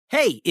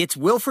Hey, it's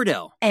Will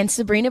Friedle. And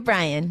Sabrina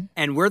Bryan.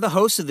 And we're the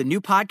hosts of the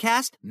new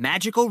podcast,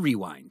 Magical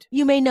Rewind.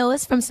 You may know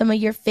us from some of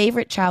your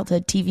favorite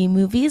childhood TV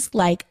movies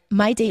like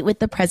My Date with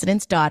the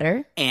President's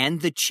Daughter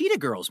and the Cheetah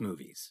Girls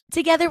movies.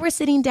 Together, we're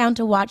sitting down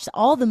to watch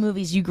all the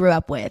movies you grew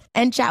up with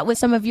and chat with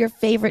some of your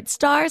favorite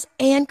stars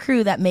and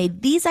crew that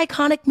made these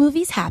iconic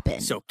movies happen.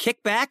 So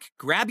kick back,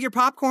 grab your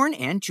popcorn,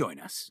 and join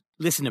us.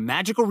 Listen to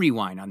Magical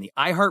Rewind on the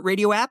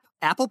iHeartRadio app,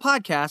 Apple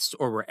Podcasts,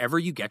 or wherever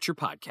you get your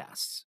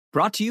podcasts.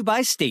 Brought to you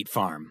by State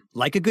Farm.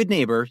 Like a good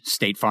neighbor,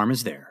 State Farm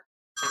is there.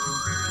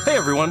 Hey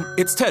everyone,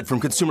 it's Ted from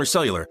Consumer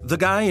Cellular, the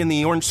guy in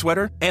the orange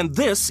sweater, and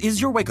this is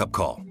your wake-up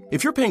call.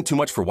 If you're paying too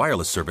much for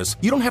wireless service,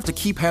 you don't have to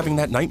keep having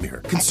that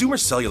nightmare. Consumer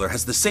Cellular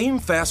has the same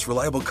fast,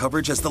 reliable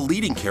coverage as the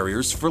leading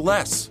carriers for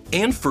less.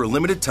 And for a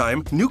limited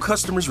time, new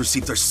customers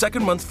receive their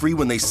second month free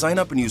when they sign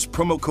up and use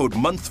promo code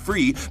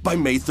MONTHFREE by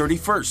May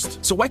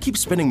 31st. So why keep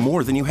spending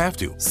more than you have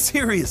to?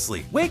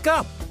 Seriously, wake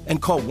up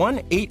and call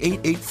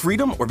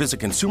 1-888-FREEDOM or visit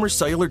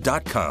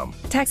consumercellular.com.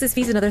 Taxes,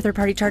 fees, and other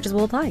third-party charges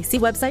will apply. See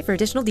website for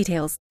additional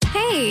details.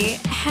 Hey,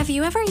 have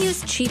you ever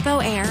used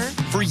Cheapo Air?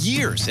 For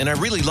years, and I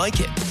really like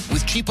it.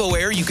 With Cheapo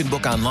Air, you can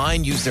book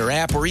online, use their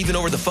app, or even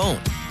over the phone.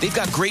 They've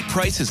got great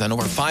prices on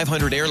over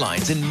 500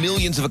 airlines and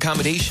millions of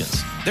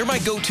accommodations. They're my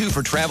go-to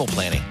for travel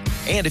planning.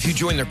 And if you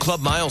join their Club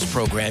Miles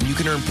program, you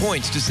can earn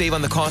points to save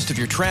on the cost of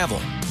your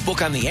travel.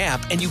 Book on the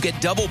app, and you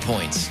get double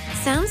points.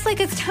 Sounds like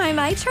it's time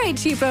I tried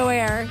Cheapo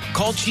Air.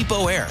 Call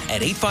Cheapo Air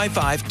at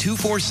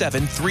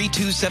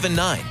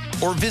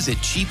 855-247-3279 or visit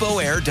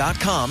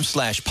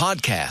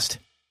cheapoair.com/podcast.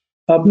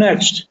 Up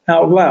next,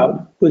 Out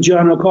Loud with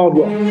John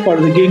Caldwell, part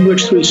of the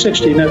Gingrich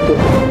 360 Network.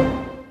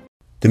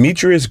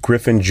 Demetrius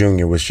Griffin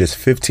Jr. was just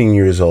 15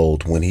 years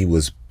old when he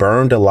was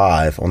burned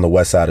alive on the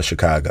west side of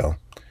Chicago.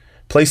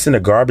 Placed in a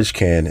garbage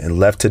can and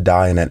left to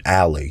die in an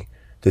alley,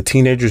 the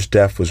teenager's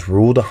death was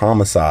ruled a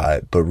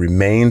homicide but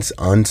remains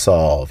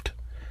unsolved.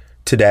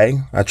 Today,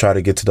 I try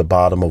to get to the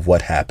bottom of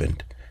what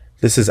happened.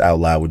 This is Out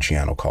Loud with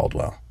Gianno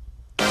Caldwell.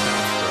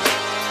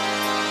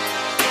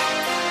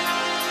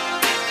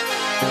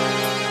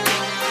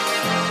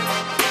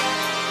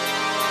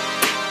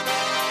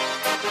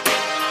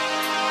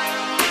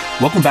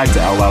 Welcome back to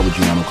Out Loud with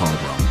Gianno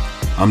Caldwell.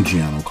 I'm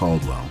Gianno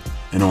Caldwell,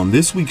 and on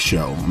this week's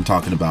show, I'm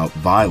talking about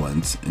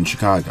violence in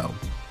Chicago,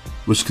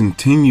 which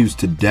continues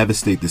to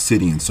devastate the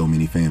city and so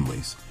many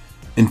families.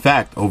 In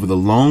fact, over the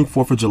long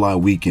 4th of July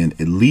weekend,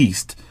 at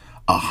least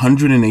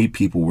 108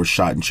 people were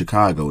shot in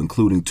Chicago,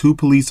 including 2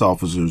 police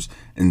officers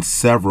and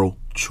several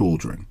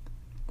children.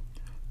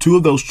 2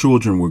 of those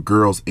children were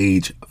girls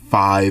aged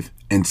 5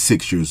 and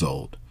 6 years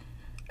old.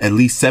 At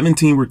least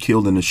 17 were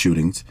killed in the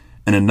shootings,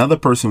 and another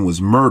person was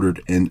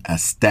murdered in a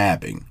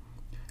stabbing.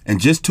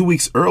 And just 2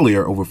 weeks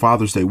earlier, over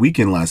Father's Day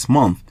weekend last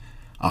month,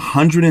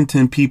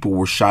 110 people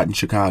were shot in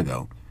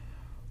Chicago.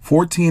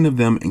 14 of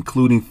them,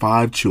 including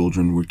 5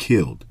 children, were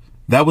killed.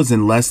 That was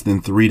in less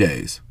than 3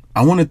 days.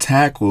 I want to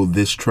tackle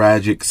this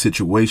tragic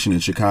situation in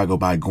Chicago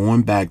by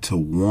going back to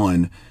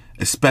one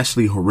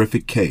especially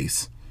horrific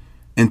case.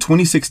 In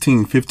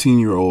 2016,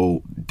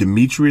 15-year-old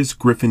Demetrius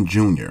Griffin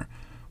Jr.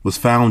 was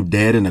found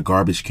dead in a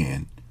garbage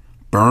can,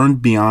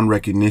 burned beyond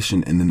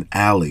recognition in an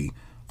alley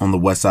on the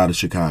west side of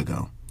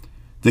Chicago.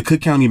 The Cook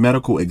County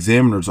Medical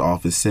Examiner's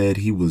Office said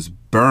he was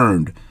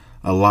burned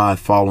alive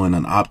following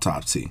an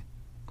autopsy.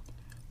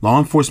 Law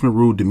enforcement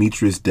ruled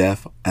Demetrius'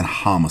 death a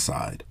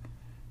homicide,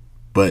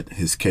 but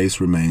his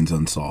case remains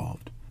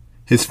unsolved.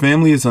 His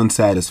family is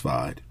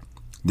unsatisfied,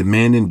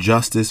 demanding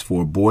justice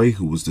for a boy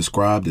who was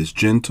described as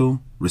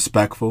gentle,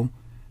 respectful,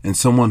 and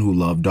someone who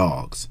loved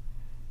dogs.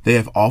 They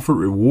have offered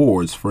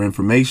rewards for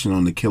information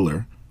on the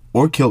killer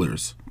or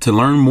killers. To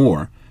learn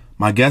more,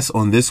 my guest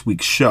on this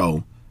week's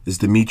show is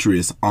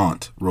Demetrius'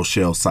 aunt,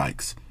 Rochelle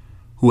Sykes,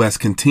 who has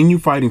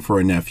continued fighting for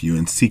her nephew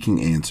and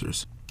seeking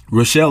answers.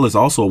 Rochelle is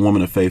also a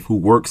woman of faith who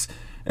works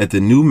at the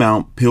New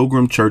Mount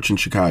Pilgrim Church in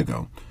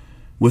Chicago.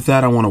 With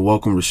that, I want to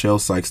welcome Rochelle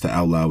Sykes to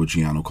Out Loud with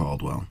Gianno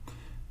Caldwell.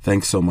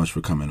 Thanks so much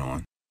for coming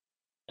on.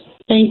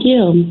 Thank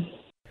you.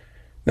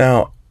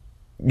 Now,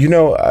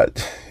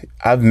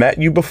 I've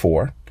met you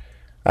before.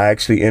 I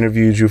actually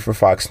interviewed you for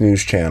Fox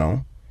News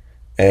Channel.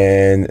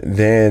 And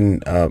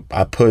then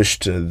I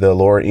pushed the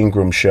Laura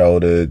Ingraham show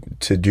to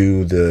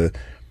do the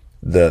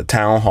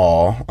town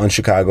hall on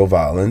Chicago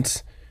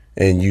violence,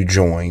 and you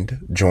joined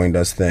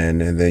us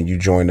then, and then you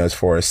joined us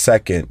for a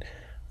second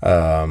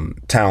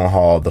town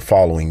hall the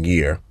following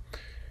year.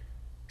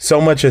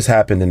 So much has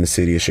happened in the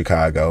city of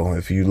Chicago.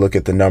 If you look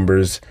at the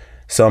numbers,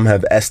 some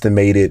have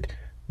estimated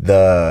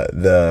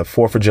the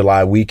 4th of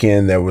July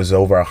weekend, there was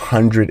over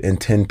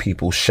 110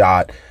 people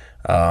shot.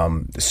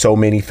 So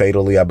many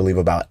fatally, I believe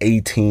about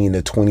 18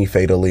 to 20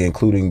 fatally,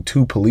 including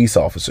 2 police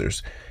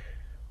officers.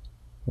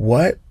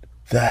 What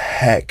the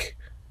heck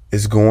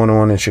is going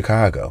on in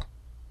Chicago?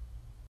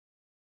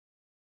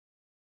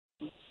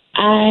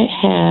 I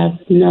have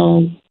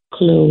no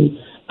clue.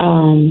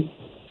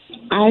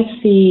 I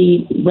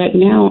see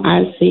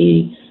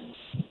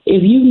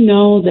if you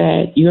know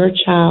that your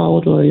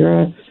child or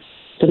your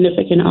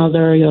significant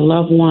other, your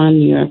loved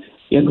one, your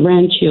your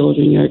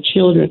grandchildren, your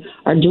children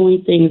are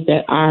doing things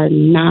that are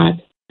not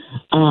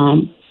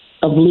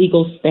of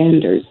legal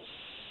standards.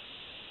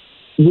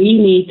 We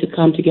need to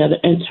come together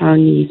and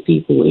turn these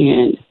people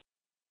in.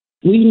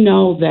 We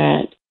know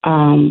that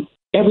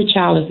every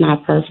child is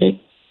not perfect.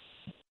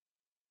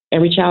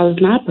 Every child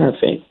is not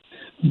perfect.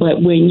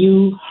 But when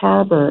you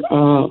harbor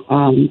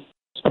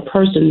a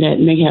person that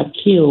may have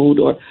killed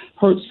or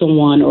hurt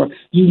someone, or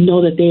you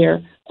know that they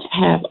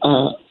have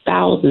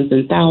thousands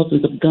and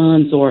thousands of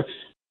guns, or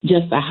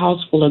just a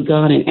house full of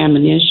gun and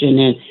ammunition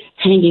and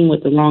hanging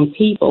with the wrong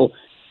people,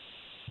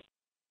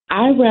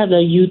 I'd rather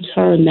you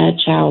turn that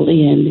child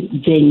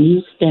in than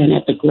you stand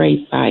at the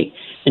gravesite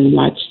and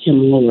watch him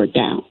lowered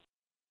down.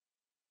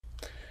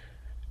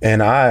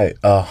 And I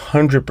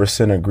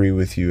 100% agree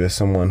with you as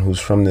someone who's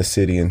from the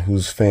city and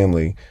whose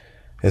family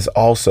has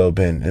also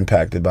been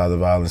impacted by the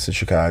violence in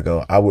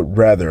Chicago. I would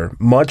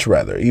much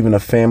rather, even a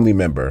family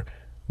member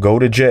go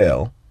to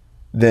jail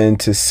than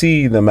to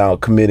see them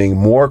out committing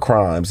more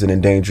crimes and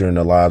endangering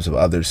the lives of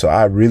others. So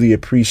I really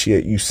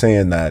appreciate you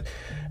saying that.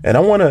 And I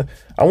want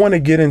to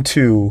get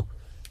into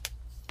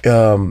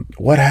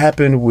what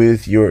happened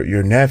with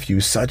your nephew,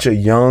 such a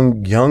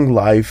young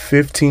life,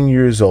 15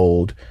 years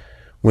old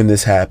when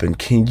this happened.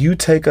 Can you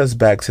take us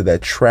back to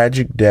that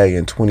tragic day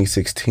in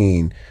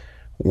 2016?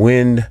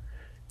 When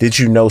did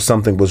you know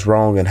something was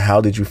wrong, and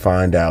how did you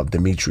find out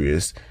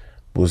Demetrius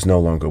was no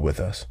longer with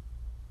us?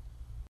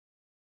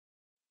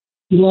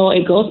 Well,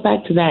 it goes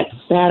back to that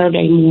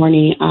Saturday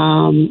morning.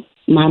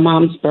 My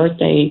mom's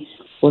birthday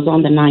was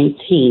on the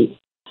 19th.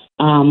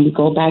 We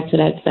go back to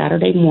that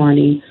Saturday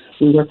morning.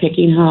 We were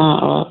picking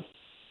her up.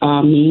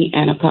 Me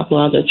and a couple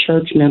other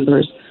church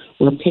members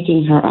were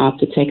picking her up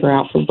to take her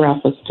out for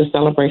breakfast to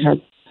celebrate her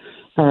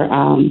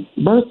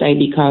birthday,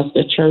 because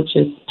the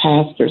church's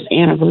pastor's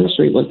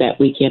anniversary was that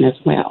weekend as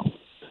well.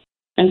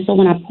 And so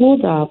when I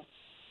pulled up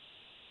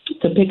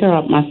to pick her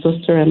up, my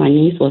sister and my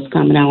niece was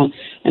coming out,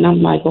 and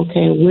I'm like,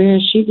 okay, where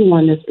is she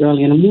going this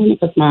early in the morning?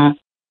 Because my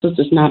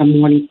sister's not a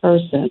morning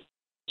person.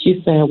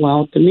 She said,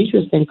 well,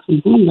 Demetrius didn't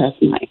come home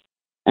last night.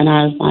 And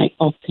I was like,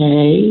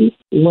 okay,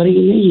 what do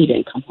you mean he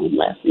didn't come home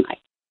last night?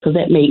 Because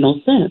that made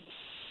no sense,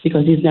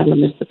 because he's never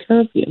missed a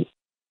curfew.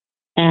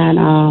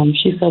 And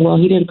she said, well,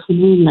 he didn't come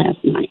home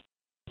last night.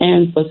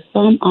 And for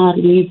some odd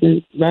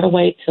reason, right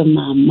away to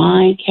my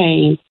mind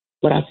came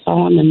what I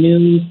saw on the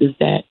news is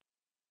that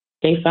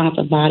they found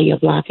the body a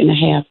block and a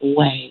half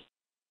away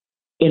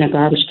in a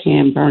garbage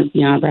can, burnt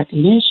beyond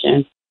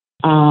recognition.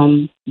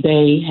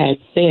 They had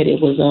said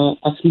it was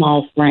a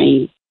small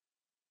frame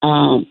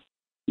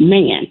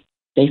man.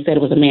 They said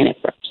it was a man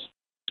at first.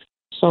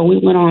 So we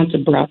went on to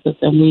breakfast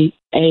and we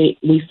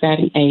sat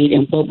and ate,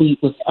 and but we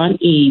was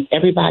uneasy.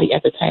 Everybody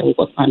at the table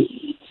was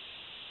uneasy.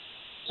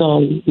 So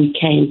we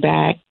came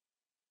back.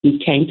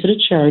 We came to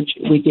the church.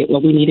 We did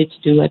what we needed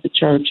to do at the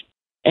church,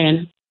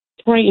 and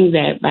praying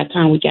that by the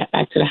time we got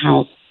back to the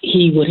house,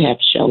 he would have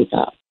showed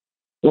up,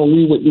 or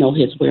we would know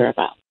his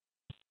whereabouts.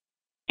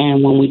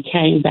 And when we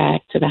came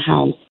back to the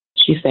house,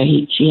 she said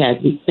she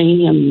hadn't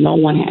seen him. No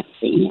one had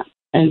seen him.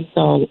 And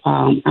so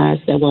I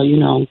said, well,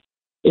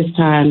 it's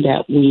time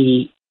that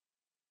we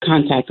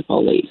contact the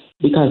police,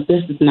 because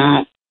this is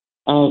not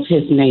of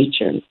his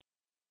nature.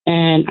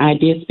 And I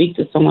did speak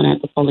to someone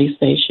at the police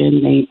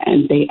station,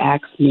 and they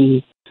asked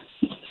me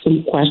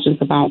some questions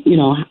about,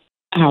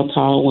 how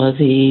tall was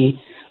he,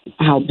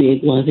 how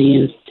big was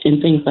he,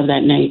 and things of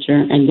that nature.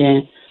 And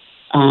then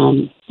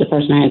the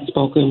person I had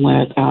spoken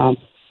with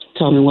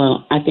told me,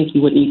 well, I think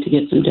you would need to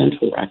get some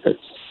dental records.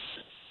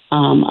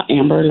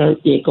 Amber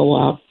Alert did go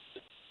up.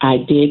 I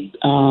did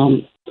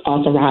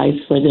authorize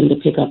for them to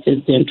pick up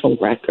his dental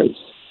records.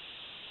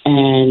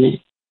 And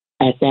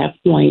at that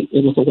point,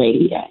 it was a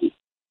waiting game.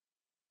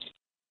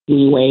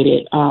 We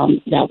waited.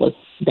 That was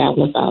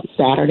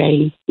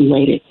Saturday. We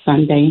waited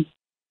Sunday.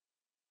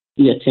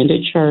 We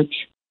attended church.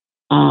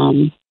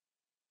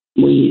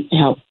 We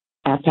helped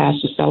our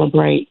pastor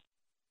celebrate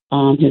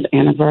his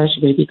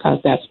anniversary, because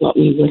that's what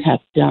we would have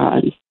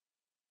done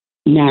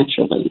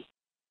naturally.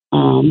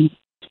 And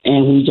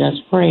we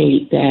just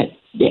prayed that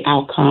the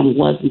outcome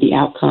wasn't the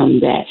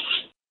outcome that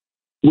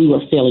we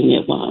were feeling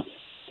it was.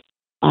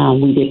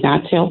 We did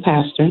not tell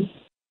Pastor.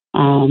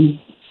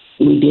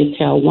 We did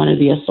tell one of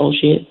the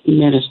associate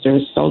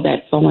ministers, so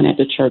that someone at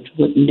the church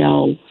would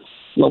know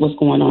what was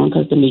going on,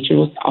 because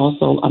Demetrius was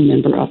also a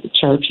member of the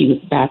church. He was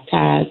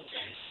baptized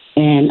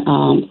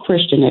and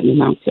Christian at New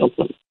Mount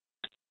Pilgrim.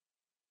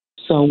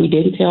 So we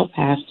didn't tell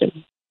Pastor.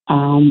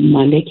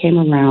 Monday came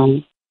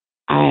around.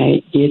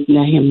 I did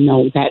let him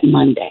know that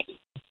Monday.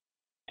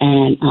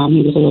 And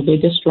he was a little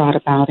bit distraught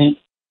about it.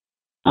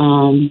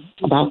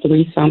 About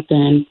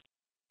 3-something,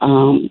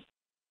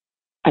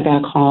 I got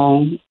a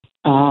call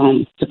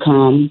to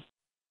come,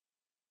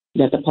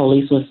 that the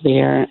police was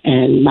there.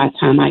 And by the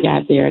time I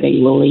got there, they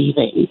were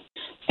leaving.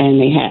 And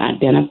they had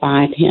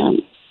identified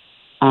him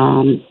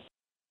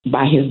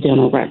by his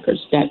dental records,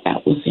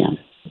 that was him.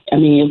 I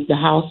mean, the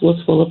house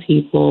was full of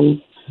people,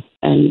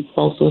 and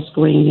folks were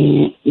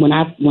screaming. When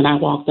I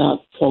walked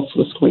up, folks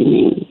were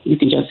screaming. You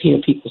could just hear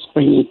people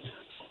screaming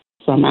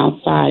from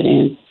outside.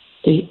 And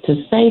to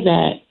say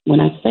that, when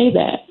I say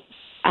that,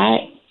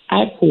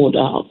 I pulled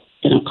up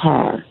in a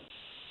car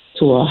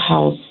to a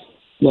house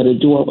where the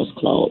door was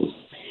closed,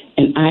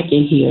 and I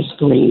can hear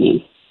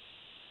screaming.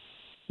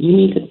 You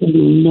mean to tell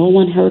me no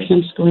one heard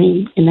him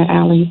scream in that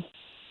alley?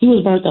 He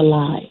was burnt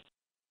alive.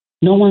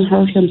 No one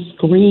heard him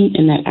scream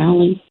in that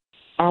alley?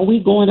 Are we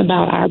going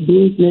about our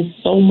business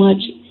so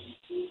much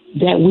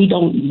that we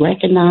don't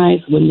recognize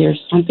when there's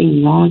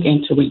something wrong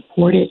and to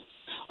report it?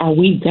 Are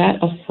we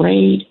that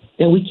afraid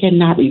that we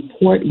cannot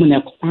report when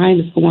a crime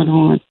is going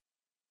on?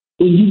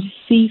 When you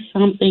see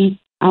something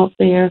out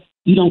there,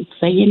 you don't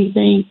say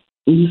anything.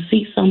 When you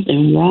see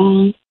something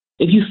wrong,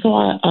 if you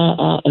saw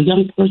a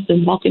young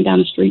person walking down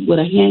the street with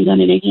a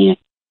handgun in their hand,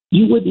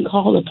 you wouldn't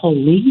call the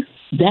police.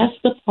 That's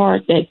the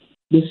part that's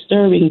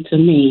disturbing to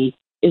me,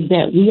 is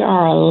that we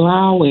are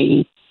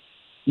allowing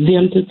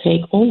them to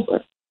take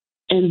over.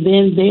 And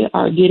then they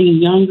are getting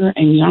younger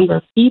and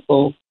younger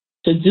people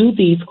to do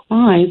these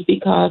crimes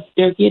because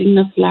they're getting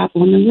a slap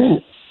on the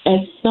wrist.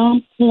 At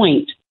some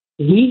point,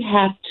 we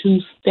have to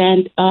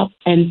stand up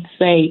and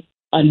say,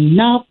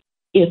 enough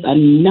is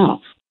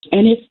enough.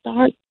 And it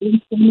starts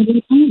in some of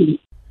the homes.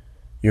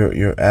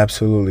 You're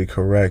absolutely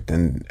correct.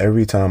 And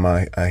every time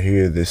I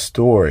hear this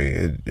story,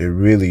 it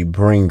really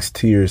brings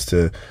tears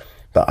to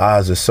the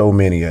eyes of so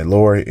many.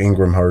 Laura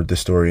Ingraham heard the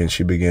story and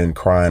she began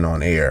crying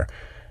on air.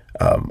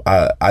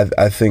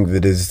 I think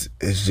that it's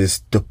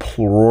just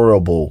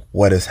deplorable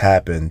what has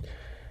happened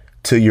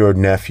to your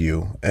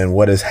nephew and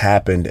what has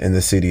happened in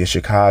the city of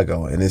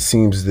Chicago. And it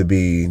seems to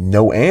be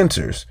no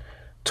answers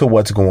to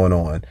what's going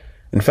on.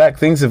 In fact,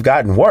 things have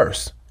gotten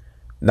worse,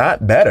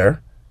 not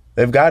better.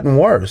 They've gotten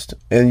worse.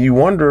 And you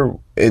wonder,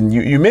 and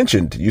you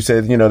mentioned, you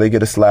said, they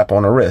get a slap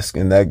on the wrist.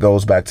 And that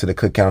goes back to the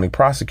Cook County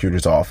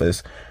Prosecutor's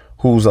Office,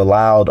 who's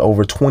allowed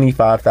over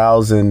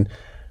 25,000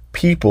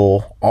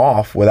 people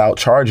off without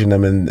charging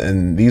them.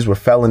 And these were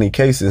felony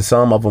cases.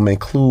 Some of them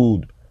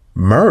include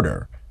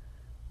murder.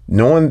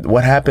 Knowing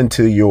what happened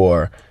to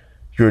your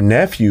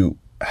nephew,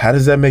 how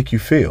does that make you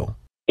feel?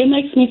 It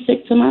makes me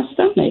sick to my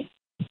stomach,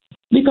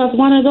 because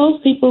one of those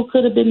people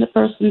could have been the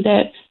person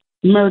that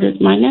murdered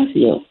my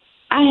nephew.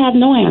 I have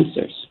no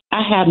answers.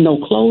 I have no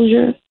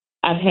closure.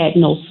 I've had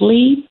no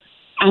sleep.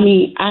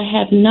 I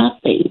have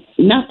nothing.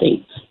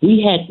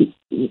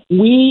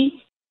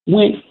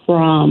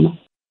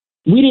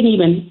 We didn't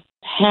even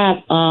have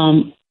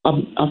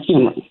a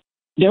funeral.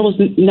 There was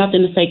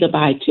nothing to say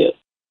goodbye to.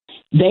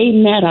 They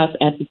met us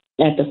at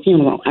the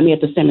funeral,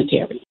 at the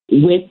cemetery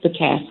with the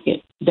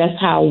casket. That's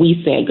how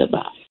we said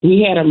goodbye.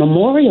 We had a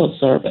memorial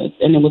service,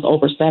 and it was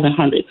over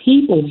 700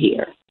 people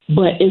here.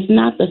 But it's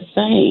not the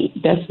same.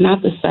 That's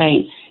not the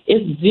same.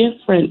 It's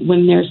different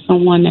when there's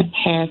someone that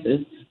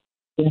passes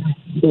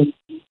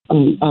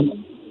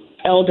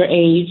elder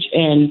age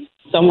and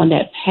someone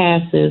that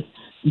passes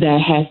that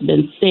has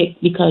been sick,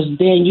 because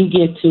then you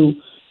get to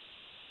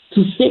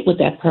sit with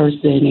that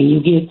person and you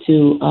get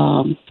to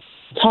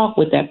talk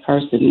with that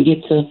person. You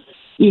get to,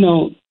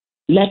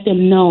 let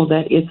them know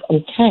that it's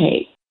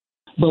okay.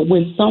 But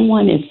when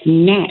someone is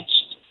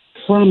snatched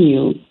from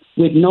you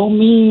with no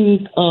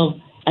means of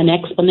an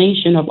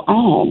explanation of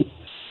alms,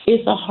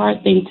 it's a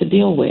hard thing to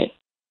deal with.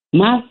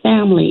 My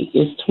family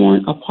is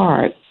torn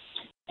apart,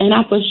 and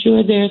I'm for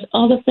sure there's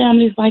other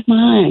families like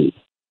mine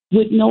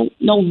with no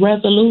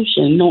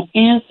resolution, no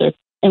answer,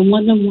 and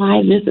wondering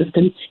why this is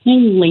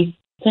continuing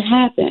to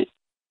happen.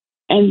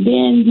 And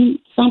then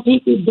some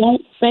people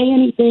don't say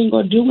anything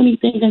or do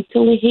anything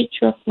until it hits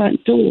your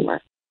front door.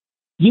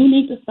 You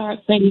need to start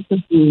saying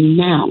something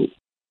now.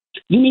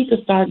 You need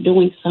to start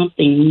doing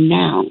something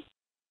now.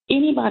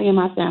 Anybody in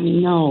my family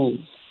knows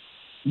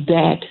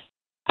that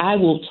I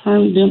will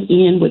turn them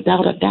in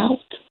without a doubt.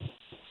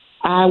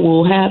 I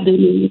will have them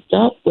locked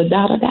up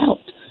without a doubt.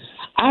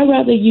 I'd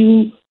rather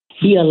you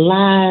be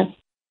alive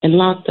and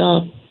locked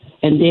up,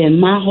 and then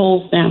my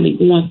whole family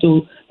going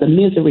through the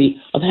misery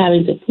of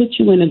having to put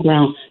you in the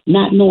ground,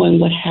 not knowing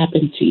what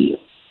happened to you,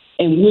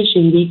 and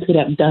wishing we could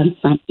have done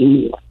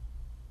something more.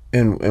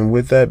 And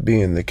with that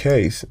being the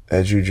case,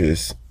 as you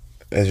just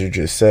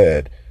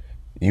said,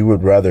 you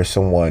would rather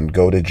someone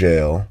go to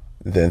jail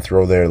than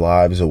throw their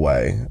lives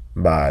away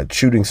by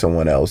shooting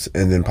someone else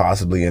and then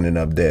possibly ending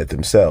up dead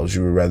themselves.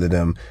 You would rather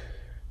them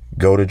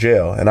go to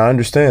jail. And I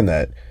understand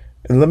that.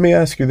 And let me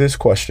ask you this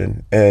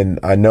question. And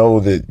I know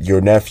that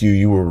your nephew,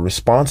 you were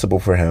responsible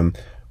for him.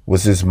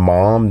 Was his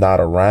mom not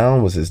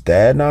around? Was his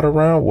dad not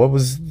around? What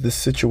was the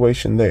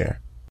situation there?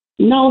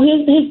 No,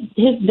 his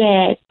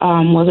dad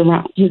was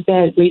around. His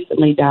dad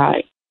recently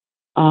died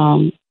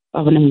of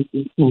an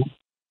accident.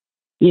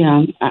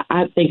 Yeah,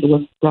 I think it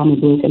was from a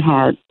broken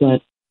heart,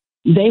 but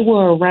they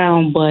were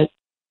around, but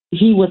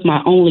he was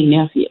my only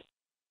nephew.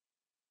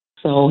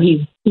 So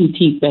he's a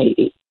petite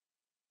baby.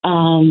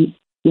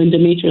 When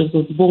Demetrius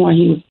was born,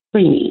 he was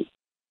preemie.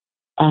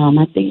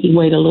 I think he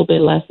weighed a little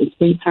bit less than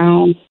 3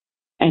 pounds,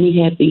 and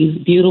he had these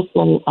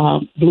beautiful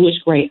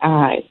bluish-gray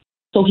eyes.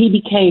 So he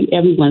became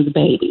everyone's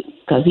baby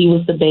because he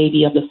was the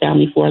baby of the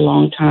family for a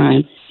long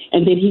time,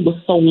 and then he was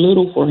so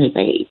little for his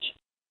age.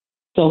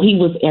 So he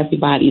was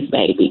everybody's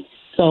baby.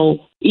 So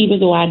even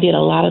though I did a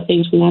lot of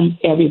things for him,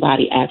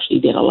 everybody actually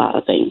did a lot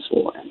of things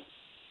for him.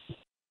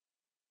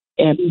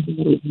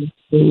 Everybody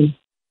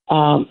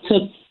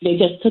they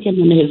just took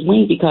him under his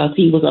wing because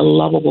he was a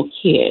lovable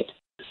kid.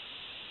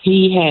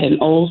 He had an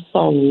old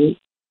soul.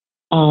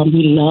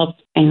 He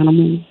loved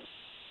animals.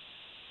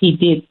 He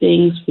did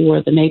things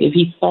for the native.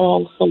 He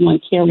saw someone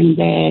carrying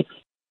bags,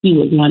 he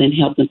would run and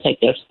help them take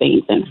their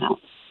things in the house.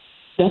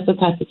 That's the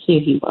type of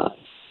kid he was.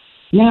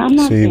 Now, I'm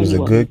not so he was a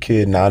good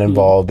kid, not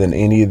involved in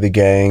any of the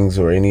gangs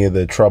or any of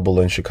the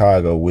trouble in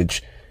Chicago,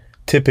 which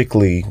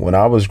typically, when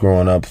I was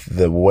growing up,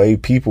 the way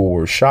people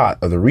were shot,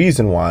 or the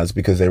reason why, is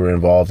because they were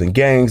involved in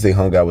gangs, they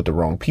hung out with the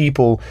wrong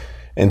people.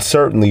 And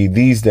certainly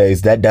these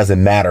days, that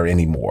doesn't matter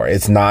anymore.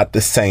 It's not the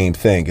same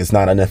thing. It's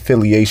not an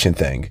affiliation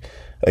thing.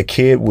 A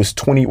kid was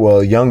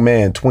a young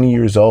man, 20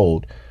 years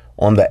old,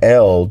 on the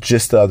L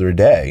just the other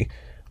day,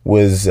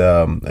 was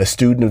a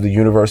student of the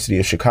University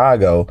of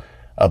Chicago.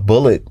 A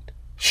bullet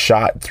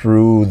shot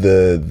through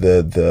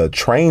the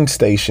train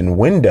station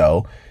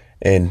window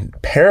and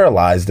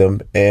paralyzed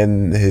him.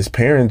 And his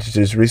parents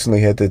just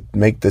recently had to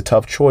make the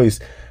tough choice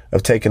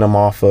of taking him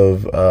off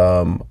of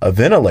a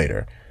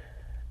ventilator.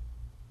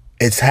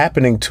 It's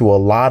happening to a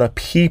lot of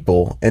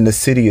people in the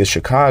city of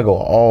Chicago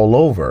all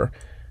over.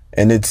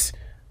 And it's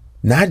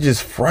not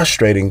just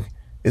frustrating,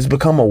 it's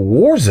become a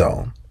war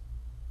zone.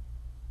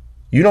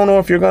 You don't know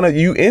if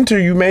you enter,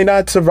 you may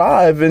not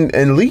survive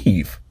and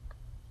leave.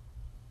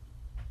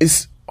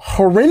 It's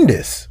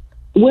horrendous.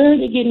 Where are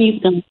they getting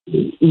these guns?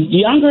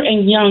 Younger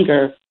and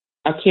younger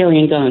are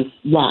carrying guns.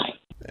 Why?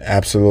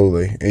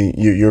 Absolutely.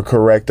 You're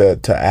correct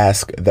to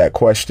ask that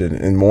question.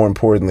 And more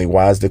importantly,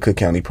 why is the Cook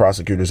County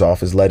Prosecutor's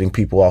Office letting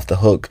people off the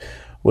hook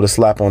with a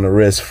slap on the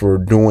wrist for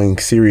doing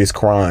serious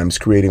crimes,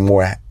 wreaking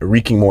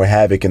more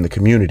havoc in the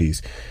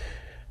communities?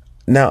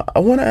 Now, I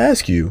want to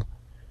ask you,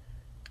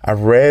 I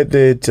read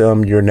that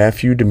your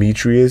nephew,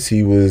 Demetrius,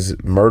 he was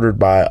murdered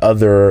by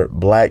other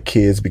black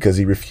kids because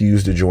he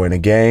refused to join a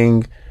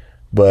gang.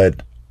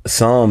 But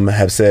some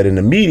have said in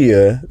the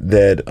media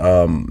that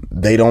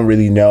they don't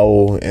really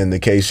know and the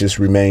case just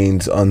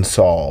remains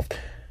unsolved.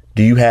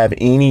 Do you have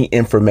any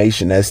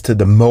information as to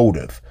the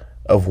motive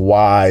of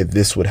why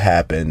this would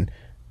happen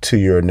to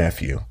your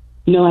nephew?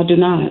 No, I do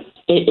not.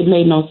 It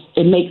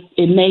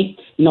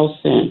makes no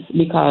sense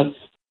because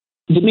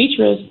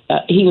Demetrius,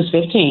 he was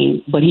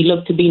 15, but he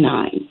looked to be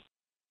 9.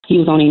 He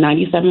was only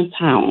 97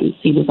 pounds.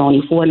 He was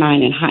only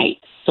 4'9" in height,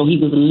 so he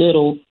was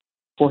little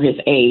for his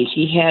age.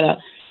 He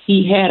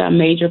had a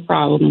major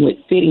problem with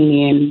fitting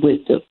in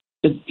with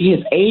his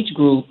age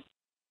group.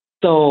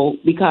 So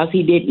because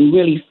he didn't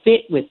really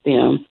fit with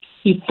them,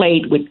 he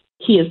played with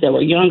kids that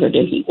were younger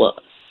than he was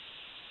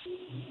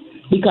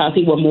because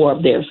he was more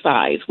of their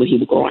size when he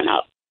was growing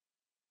up.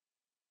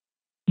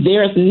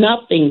 There's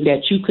nothing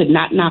that you could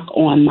not knock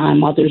on my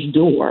mother's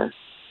door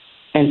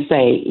and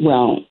say,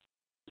 well,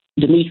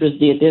 Demetrius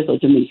did this or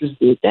Demetrius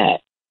did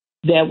that.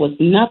 There was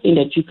nothing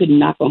that you could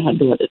knock on her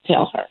door to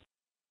tell her.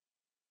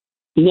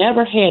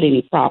 Never had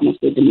any problems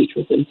with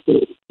Demetrius in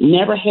school.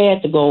 Never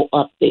had to go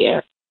up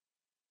there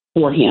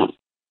for him.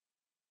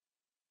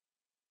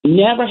 I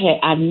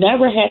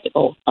never had to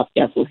go up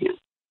there for him.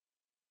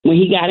 When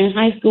he got in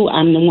high school,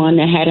 I'm the one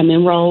that had him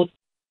enrolled.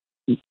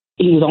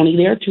 He was only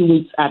there 2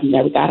 weeks. I've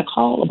never got a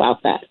call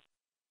about that.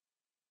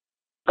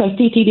 Because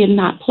TT did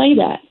not play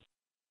that.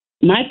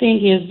 My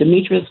thing is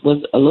Demetrius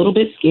was a little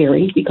bit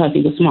scary because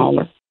he was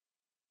smaller.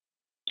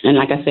 And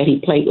like I said, he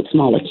played with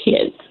smaller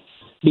kids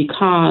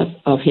because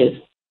of his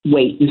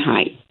weight and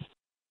height.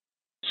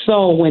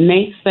 So when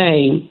they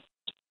say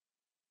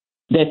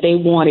that they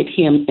wanted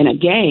him in a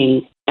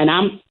gang, and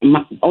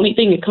only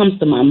thing that comes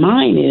to my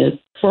mind is,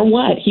 for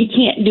what? He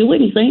can't do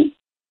anything.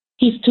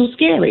 He's too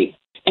scary.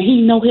 And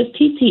he know his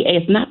TT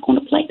is not going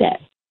to play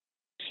that.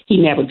 He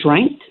never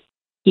drank.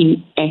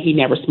 He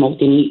never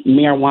smoked any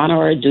marijuana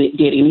or did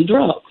any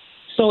drugs.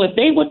 So if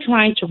they were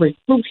trying to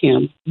recruit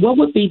him, what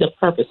would be the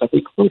purpose of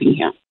recruiting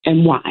him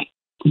and why?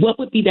 What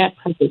would be that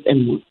purpose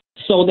and why?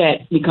 So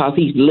that because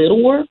he's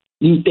littler,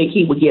 you think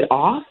he would get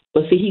off?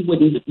 But see, he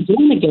wouldn't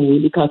join the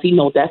game because he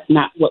knows that's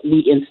not what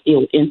we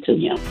instilled into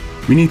him.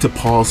 We need to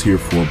pause here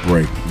for a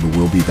break, but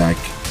we'll be back.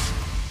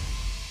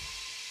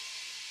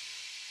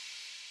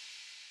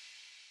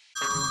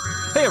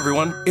 Hey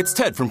everyone, it's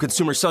Ted from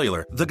Consumer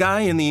Cellular, the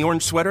guy in the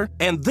orange sweater,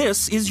 and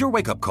this is your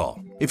wake-up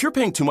call. If you're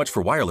paying too much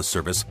for wireless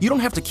service, you don't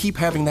have to keep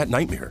having that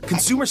nightmare.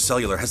 Consumer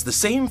Cellular has the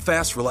same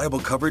fast, reliable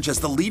coverage as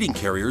the leading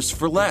carriers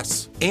for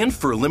less. And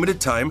for a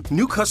limited time,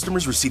 new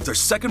customers receive their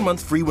second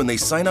month free when they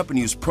sign up and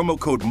use promo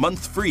code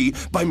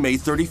MONTHFREE by May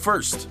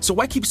 31st. So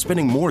why keep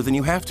spending more than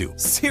you have to?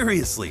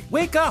 Seriously,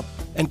 wake up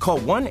and call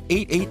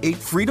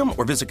 1-888-FREEDOM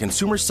or visit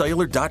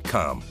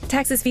consumercellular.com.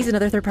 Taxes, fees, and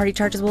other third-party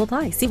charges will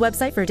apply. See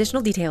website for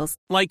additional details.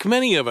 Like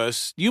many of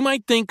us, you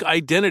might think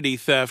identity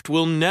theft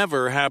will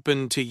never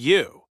happen to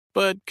you.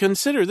 But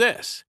consider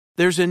this.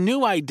 There's a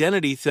new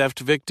identity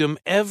theft victim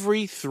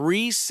every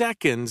 3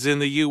 seconds in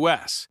the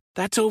U.S.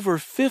 That's over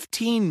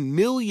 15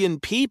 million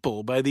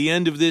people by the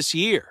end of this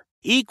year.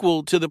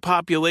 equal to the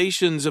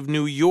populations of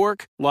New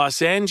York,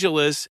 Los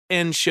Angeles,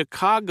 and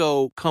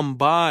Chicago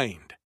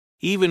combined.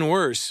 Even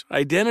worse,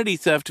 identity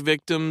theft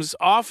victims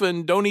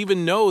often don't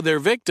even know they're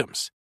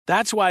victims.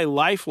 That's why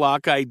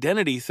LifeLock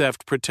Identity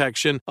Theft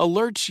Protection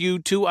alerts you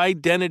to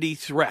identity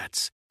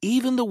threats,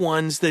 even the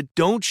ones that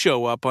don't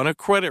show up on a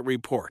credit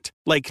report,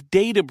 like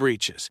data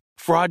breaches,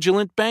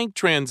 fraudulent bank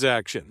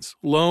transactions,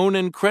 loan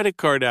and credit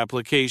card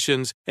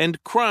applications,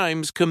 and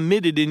crimes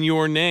committed in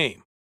your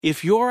name.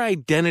 If your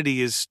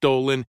identity is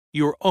stolen,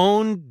 your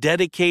own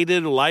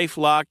dedicated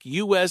LifeLock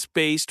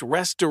U.S.-based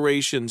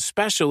restoration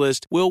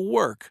specialist will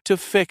work to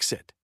fix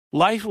it.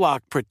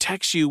 LifeLock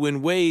protects you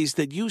in ways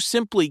that you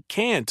simply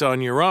can't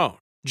on your own.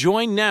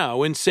 Join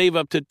now and save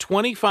up to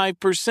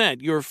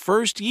 25% your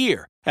first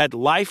year at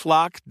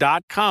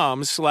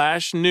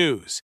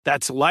LifeLock.com/news.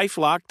 That's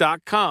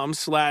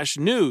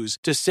LifeLock.com/news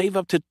to save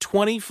up to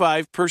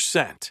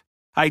 25%.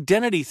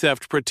 Identity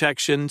theft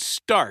protection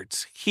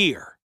starts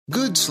here.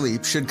 Good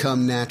sleep should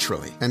come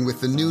naturally, and with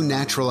the new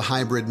Natural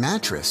Hybrid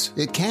mattress,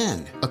 it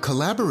can. A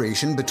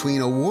collaboration between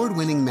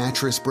award-winning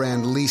mattress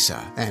brand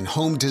Leesa and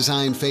home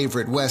design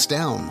favorite West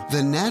Elm,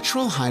 the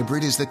Natural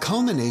Hybrid is the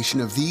culmination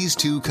of these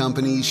two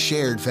companies'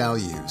 shared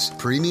values: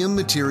 premium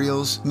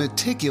materials,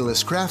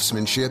 meticulous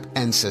craftsmanship,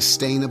 and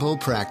sustainable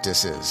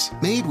practices.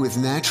 Made with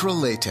natural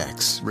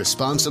latex,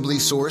 responsibly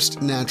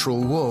sourced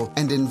natural wool,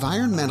 and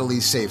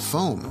environmentally safe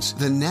foams,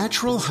 the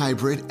Natural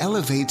Hybrid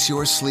elevates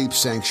your sleep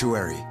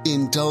sanctuary,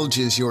 indulges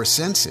your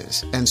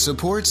senses, and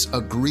supports a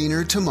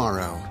greener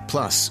tomorrow.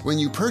 Plus, when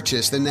you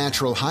purchase the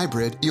Natural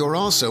Hybrid, you're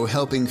also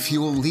helping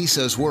fuel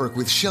Leesa's work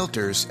with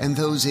shelters and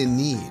those in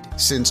need.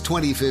 Since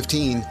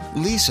 2015,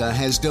 Leesa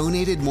has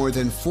donated more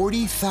than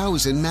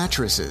 40,000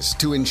 mattresses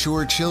to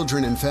ensure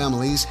children and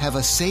families have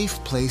a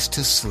safe place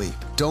to sleep.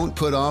 Don't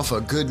put off a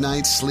good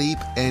night's sleep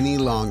any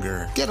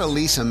longer. Get a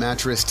Leesa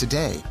mattress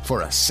today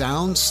for a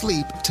sound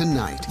sleep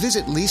tonight.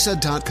 Visit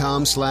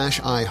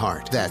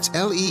Leesa.com/iHeart. That's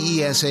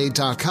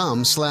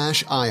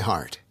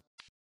LEESA.com/iHeart.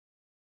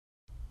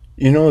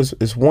 You know,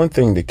 it's one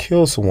thing to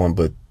kill someone,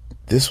 but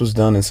this was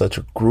done in such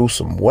a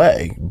gruesome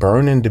way,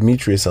 burning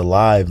Demetrius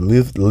alive,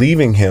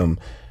 leaving him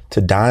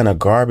to die in a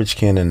garbage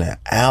can in an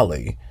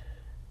alley.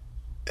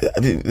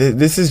 I mean,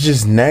 this is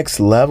just next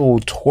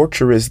level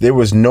torturous. There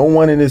was no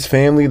one in his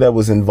family that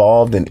was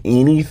involved in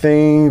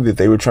anything that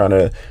they were trying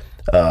to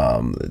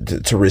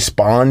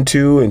respond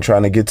to and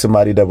trying to get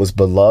somebody that was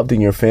beloved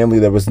in your family.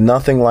 There was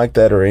nothing like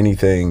that or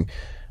anything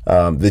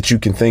that you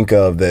can think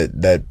of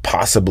that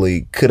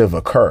possibly could have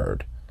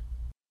occurred.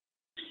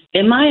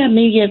 In my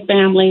immediate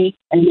family,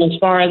 and as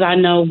far as I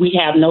know, we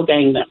have no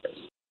gang members.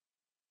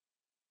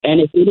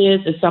 And if it is,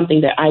 it's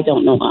something that I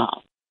don't know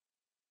of.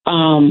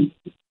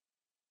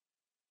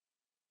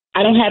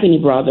 I don't have any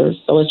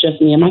brothers, so it's just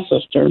me and my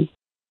sister,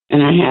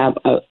 and I have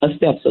a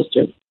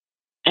stepsister.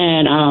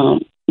 And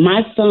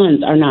my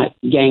sons are not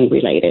gang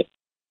related.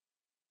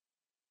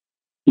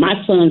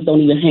 My sons don't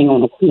even hang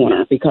on the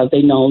corner because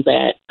they know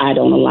that I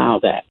don't allow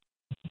that.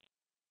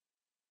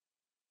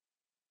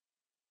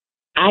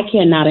 I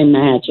cannot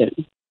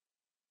imagine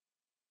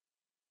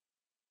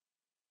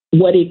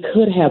what it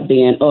could have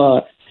been.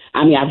 I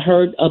mean, I've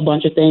heard a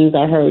bunch of things.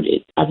 I've heard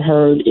it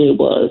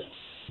was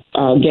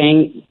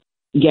gang.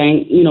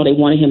 You know, they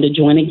wanted him to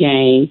join a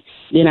gang.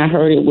 Then I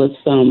heard it was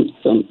some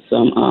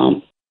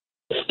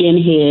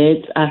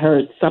skinheads. I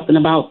heard something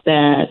about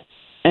that,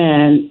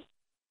 and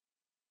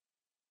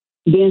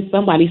then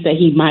somebody said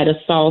he might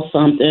have saw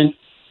something.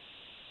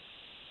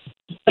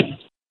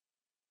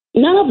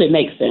 None of it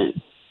makes sense.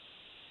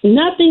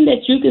 Nothing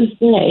that you can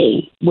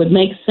say would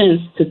make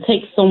sense to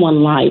take someone's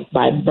life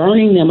by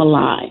burning them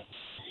alive.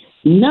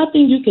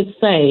 Nothing you could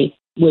say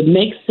would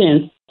make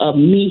sense of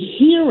me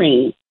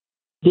hearing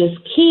this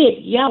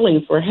kid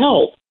yelling for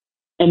help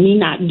and me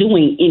not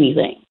doing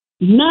anything.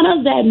 None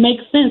of that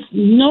makes sense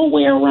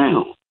nowhere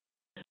around.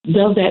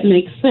 Does that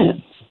make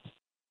sense?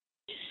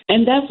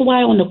 And that's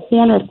why on the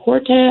corner of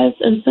Cortez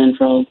and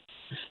Central,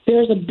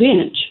 there's a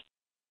bench.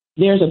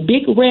 There's a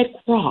big red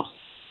cross.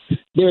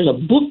 There's a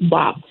book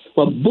box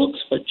for books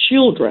for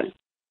children.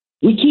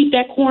 We keep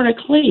that corner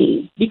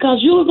clean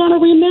because you're going to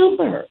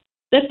remember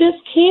that this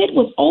kid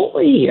was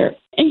over here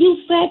and you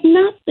said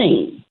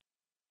nothing.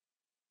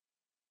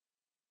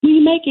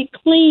 We make it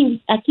clean.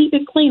 I keep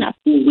it clean. I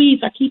pull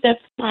weeds. I keep that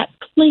spot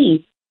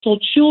clean so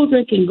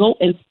children can go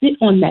and sit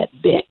on that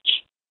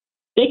bench.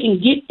 They can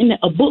get in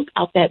a book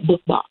out that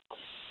book box.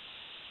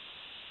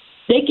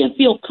 They can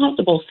feel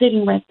comfortable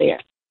sitting right there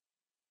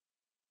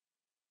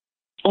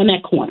on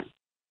that corner.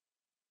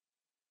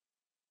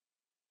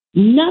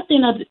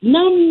 Nothing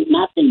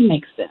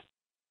makes sense.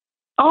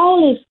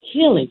 All this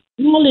killing,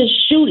 all this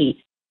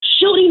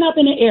shooting up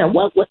in the air.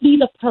 What would be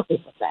the purpose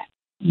of that?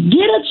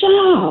 Get a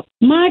job.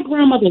 My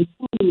grandmother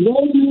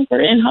rolled over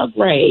in her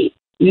grave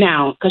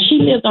now because she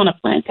lived on a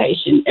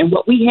plantation and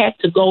what we had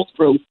to go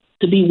through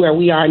to be where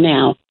we are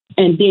now.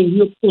 And then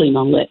you're pulling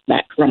on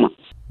that from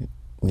us.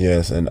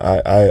 Yes, and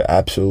I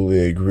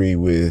absolutely agree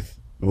with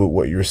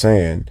what you're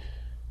saying.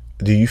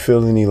 do you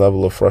feel any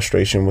level of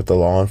frustration with the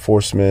law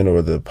enforcement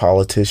or the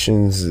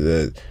politicians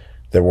that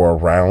were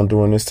around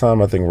during this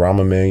time? I think Rahm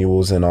Emanuel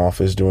was in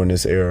office during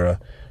this era.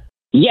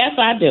 Yes,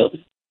 I do.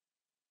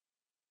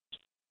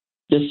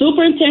 The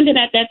superintendent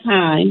at that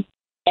time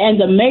and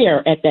the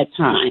mayor at that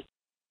time,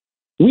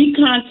 we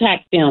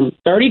contact them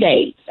 30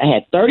 days. I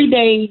had 30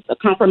 days of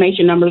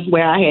confirmation numbers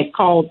where I had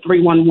called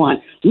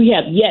 311. We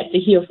have yet to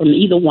hear from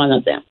either one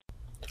of them.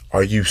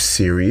 Are you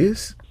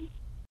serious?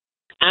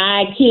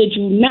 I kid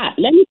you not.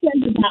 Let me tell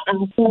you about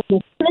our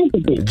former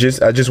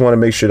president. I just want to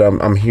make sure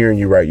that I'm hearing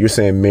you right. You're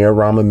saying Mayor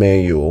Rahm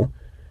Emanuel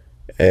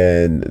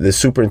and the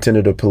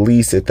superintendent of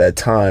police at that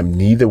time,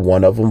 neither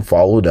one of them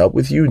followed up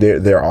with you?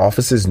 Their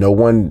offices, no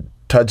one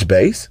touched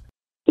base?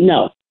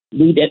 No,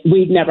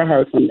 we'd never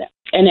heard from them.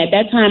 And at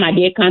that time, I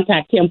did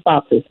contact Kim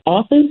Fox's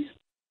office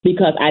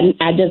because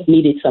I just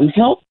needed some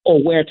help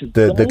or where to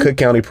go. The Cook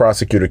County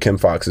prosecutor, Kim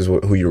Fox, is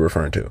who you're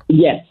referring to?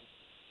 Yes.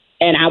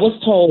 And I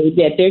was told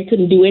that they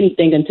couldn't do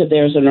anything until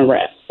there's an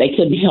arrest. They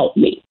couldn't help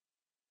me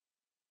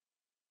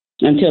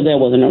until there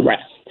was an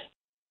arrest.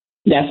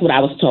 That's what I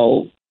was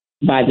told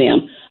by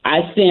them.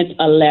 I sent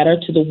a letter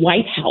to the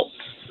White House,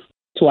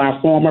 to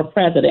our former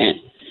president.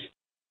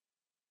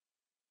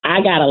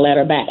 I got a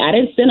letter back. I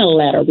didn't send a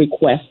letter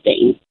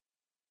requesting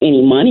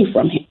any money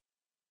from him.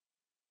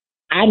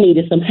 I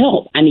needed some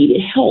help. I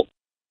needed help.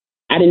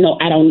 I didn't know.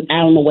 I don't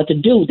know what to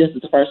do. This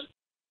is the first.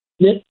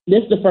 This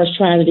is the first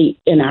tragedy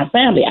in our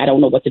family. I don't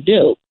know what to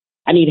do.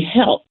 I need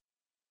help.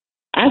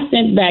 I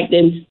sent back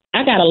then.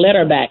 I got a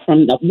letter back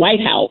from the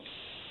White House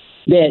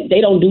that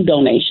they don't do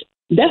donations.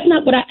 That's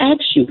not what I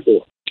asked you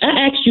for.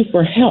 I asked you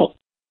for help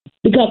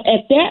because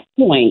at that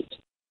point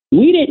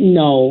we didn't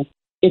know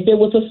if there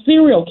was a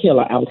serial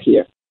killer out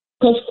here.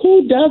 Because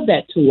who does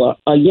that to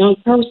a young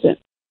person,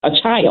 a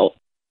child?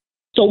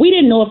 So we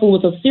didn't know if it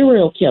was a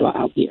serial killer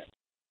out here.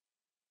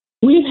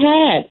 We've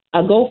had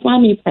a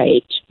GoFundMe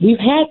page. We've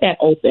had that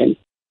open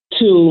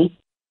to,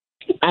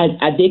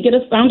 I did get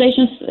a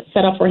foundation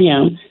set up for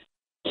him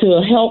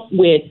to help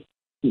with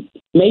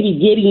maybe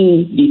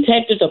getting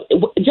detectives,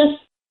 just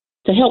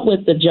to help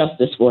with the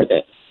justice for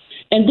this.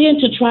 And then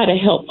to try to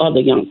help other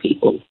young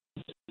people.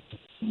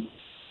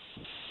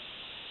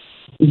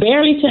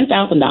 Barely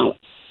 $10,000.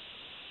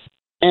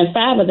 And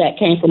 $5,000 of that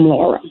came from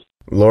Laura.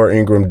 Laura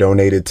Ingraham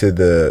donated to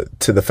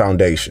the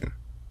foundation.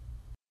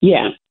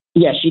 Yeah.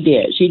 Yes, she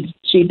did.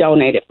 She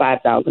donated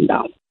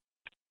 $5,000.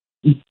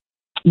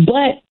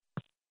 But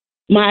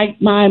my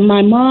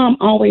mom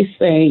always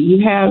say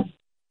you have,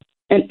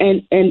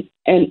 and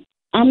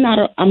I'm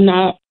not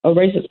a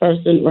racist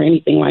person or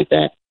anything like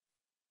that.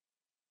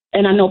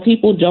 And I know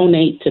people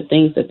donate to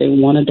things that they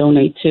want to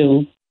donate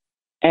to.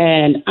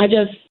 And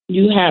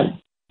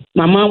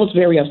my mom was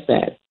very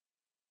upset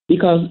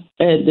because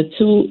the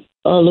two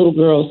little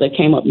girls that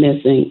came up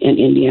missing in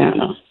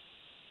Indiana.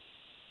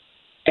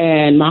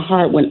 And my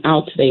heart went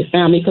out to their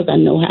family because I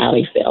know how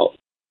they felt.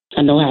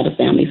 I know how the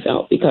family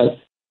felt because,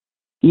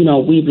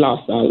 we've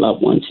lost our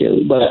loved one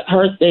too. But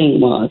her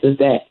thing is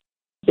that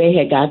they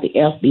had got the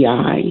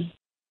FBI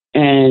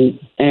and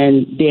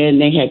then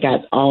they had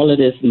got all of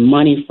this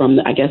money from,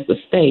 the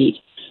state.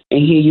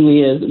 And here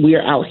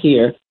we're out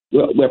here,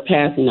 we're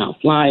passing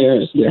out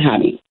flyers, we're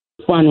having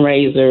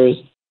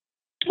fundraisers.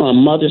 On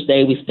Mother's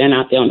Day, we stand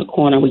out there on the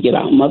corner, we give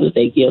out Mother's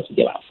Day gifts, we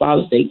give out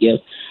Father's Day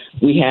gifts.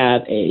 We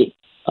have a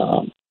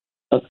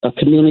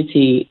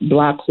community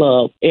block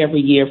club every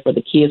year for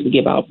the kids. We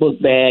give out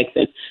book bags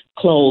and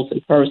clothes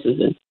and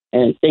purses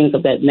and things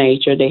of that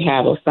nature. They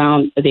have a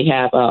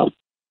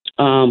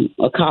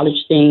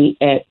college thing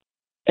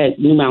at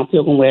New Mount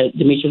Pilgrim where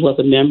Demetrius was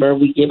a member.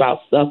 We give out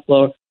stuff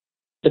for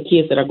the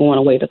kids that are going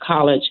away to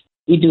college.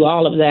 We do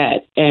all of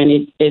that,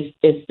 and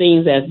it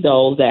seems as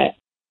though that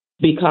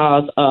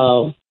because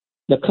of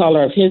the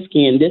color of his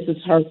skin, this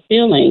is her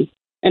feeling,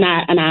 and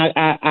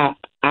I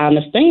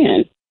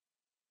understand.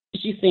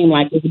 She seemed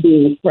like it's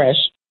being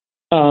brushed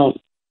up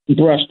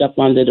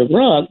under the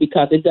rug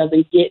because it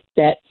doesn't get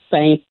that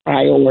same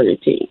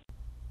priority.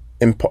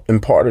 And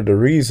part of the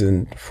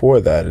reason for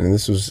that, and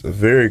this was a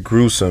very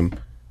gruesome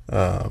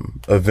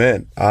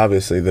event,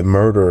 obviously, the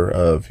murder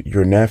of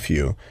your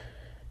nephew.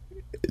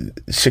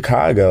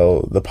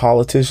 Chicago, the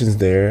politicians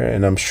there,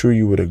 and I'm sure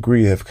you would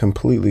agree, have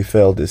completely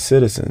failed as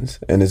citizens,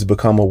 and it's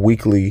become a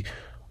weekly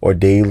or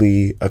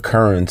daily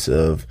occurrence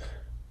of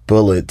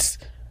bullets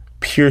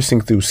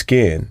piercing through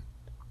skin.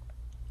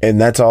 And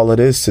that's all it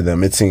is to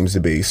them, it seems to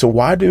be. So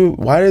why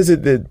is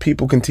it that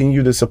people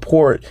continue to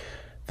support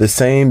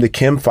the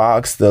Kim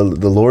Fox, the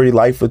Lori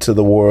Lightfoot of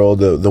the world,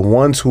 the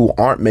ones who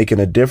aren't making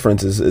a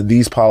difference as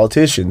these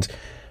politicians?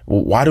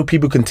 Why do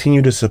people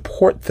continue to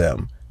support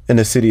them in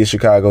the city of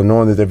Chicago,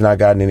 knowing that they've not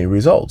gotten any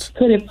results?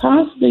 Could it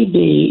possibly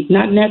be,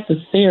 not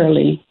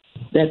necessarily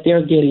that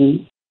they're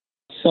getting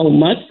so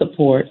much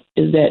support,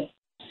 is that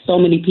so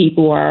many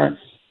people are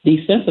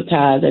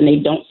desensitized and they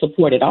don't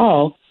support at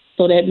all,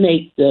 so that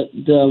makes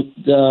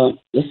the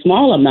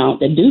small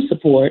amount that do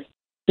support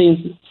seems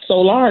so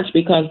large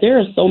because there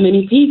are so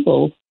many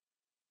people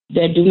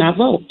that do not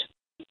vote.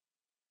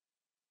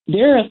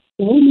 There are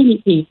so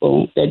many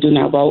people that do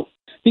not vote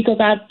because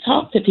I've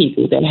talked to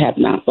people that have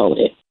not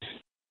voted.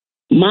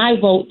 My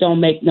vote don't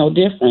make no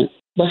difference.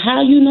 But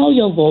how you know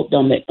your vote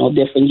don't make no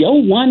difference?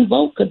 Your one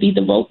vote could be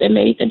the vote that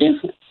made the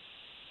difference.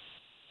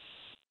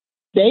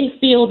 They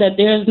feel that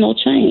there's no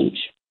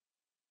change.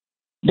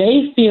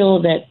 They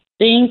feel that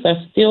things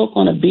are still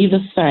going to be the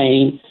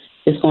same.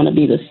 It's going to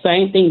be the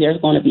same thing. There's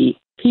going to be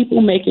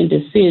people making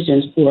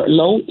decisions for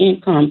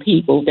low-income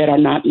people that are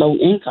not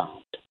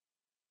low-income.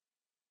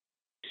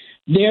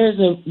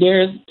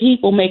 There's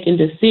people making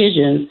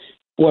decisions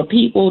for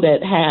people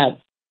that have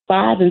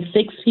 5 and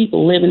 6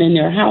 people living in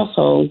their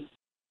household,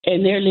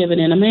 and they're living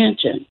in a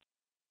mansion.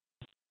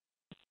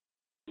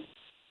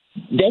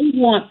 They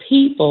want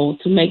people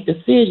to make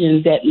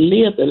decisions that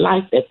live the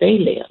life that they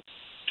live.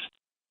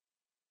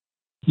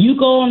 You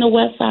go on the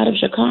west side of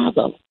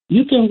Chicago,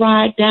 you can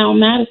ride down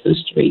Madison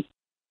Street.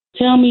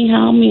 Tell me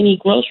how many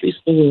grocery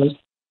stores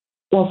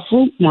or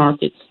fruit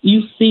markets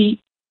you see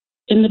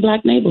in the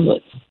black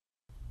neighborhoods.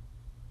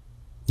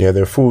 Yeah,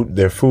 they're food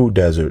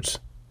deserts.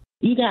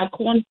 You got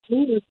corn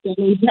stores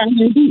selling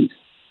Italian beef.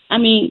 I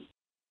mean,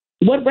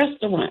 what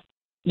restaurant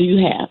do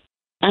you have?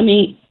 I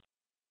mean,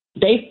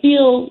 they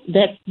feel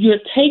that you're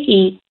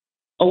taking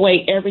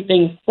away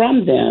everything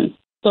from them.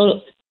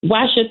 So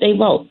why should they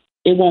vote?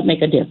 It won't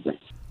make a difference.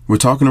 We're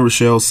talking to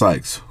Rochelle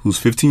Sykes, whose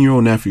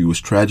 15-year-old nephew was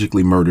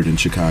tragically murdered in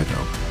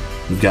Chicago.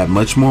 We've got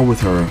much more with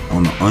her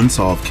on the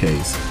unsolved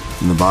case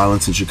and the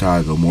violence in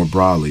Chicago more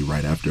broadly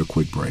right after a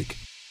quick break.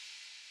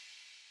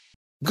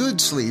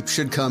 Good sleep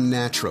should come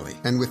naturally,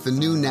 and with the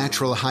new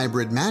Natural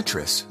Hybrid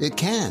mattress, it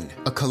can.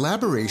 A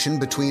collaboration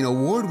between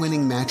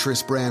award-winning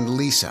mattress brand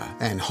Leesa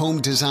and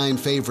home design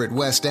favorite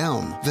West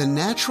Elm, the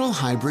Natural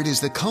Hybrid is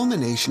the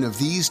culmination of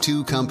these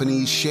two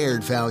companies'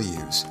 shared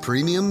values: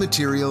 premium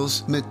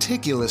materials,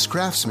 meticulous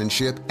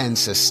craftsmanship, and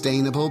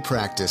sustainable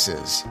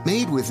practices.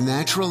 Made with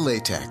natural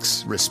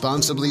latex,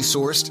 responsibly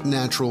sourced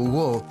natural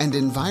wool, and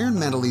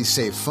environmentally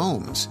safe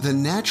foams, the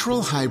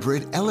Natural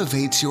Hybrid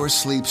elevates your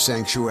sleep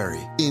sanctuary,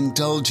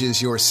 indulges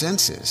your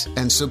senses,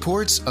 and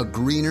supports a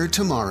greener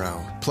tomorrow.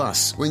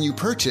 Plus, when you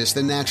purchase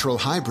the Natural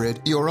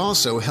Hybrid, you're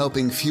also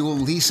helping fuel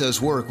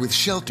Leesa's work with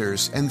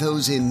shelters and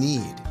those in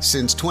need.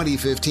 Since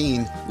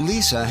 2015,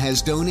 Leesa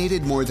has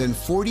donated more than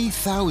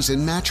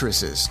 40,000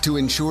 mattresses to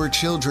ensure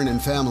children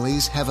and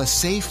families have a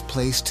safe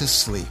place to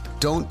sleep.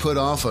 Don't put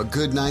off a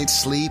good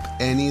night's sleep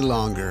any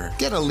longer.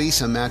 Get a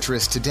Leesa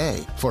mattress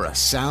today for a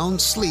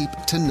sound sleep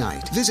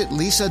tonight. Visit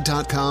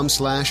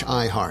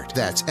leesa.com/iHeart.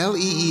 That's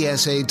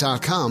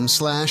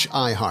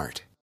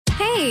LEESA.com/iHeart.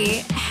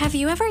 Hey, have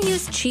you ever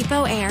used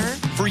Cheapo Air?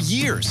 For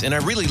years, and I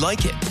really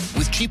like it.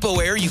 With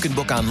Cheapo Air, you can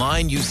book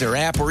online, use their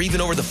app, or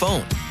even over the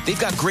phone. They've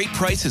got great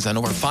prices on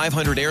over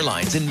 500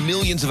 airlines and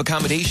millions of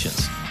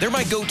accommodations. They're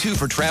my go-to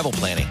for travel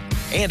planning.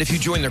 And if you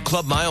join their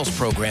Club Miles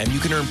program, you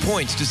can earn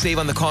points to save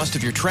on the cost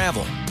of your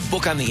travel.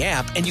 Book on the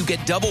app, and you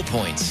get double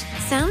points.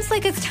 Sounds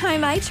like it's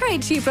time I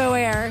tried Cheapo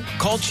Air.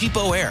 Call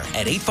Cheapo Air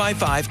at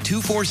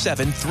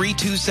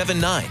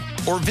 855-247-3279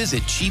 or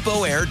visit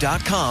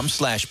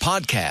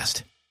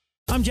cheapoair.com/podcast.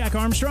 I'm Jack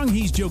Armstrong.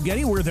 He's Joe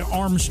Getty. We're the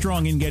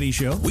Armstrong and Getty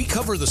Show. We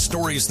cover the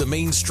stories the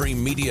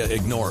mainstream media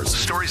ignores.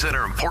 Stories that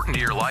are important to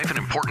your life and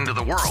important to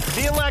the world.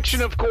 The election,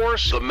 of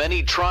course. The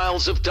many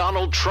trials of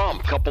Donald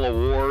Trump. Couple of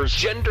wars.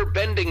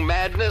 Gender-bending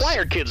madness. Why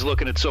are kids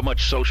looking at so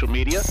much social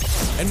media?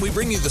 And we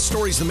bring you the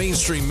stories the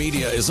mainstream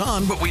media is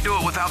on, but we do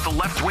it without the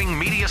left-wing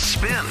media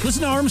spin.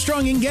 Listen to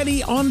Armstrong and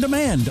Getty on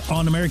demand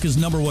on America's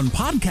 #1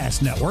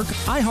 podcast network,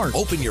 iHeart.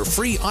 Open your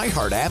free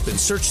iHeart app and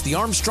search The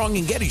Armstrong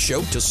and Getty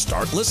Show to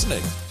start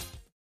listening.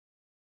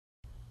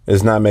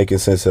 It's not making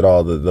sense at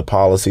all. The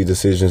policy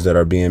decisions that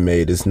are being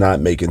made is not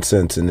making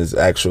sense, and is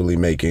actually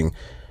making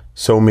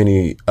so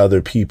many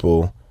other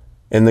people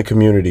in the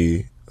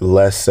community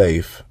less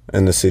safe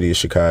in the city of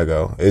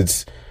Chicago.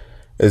 It's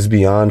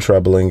beyond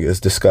troubling. It's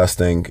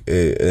disgusting,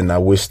 and I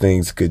wish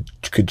things could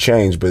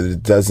change, but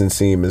it doesn't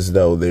seem as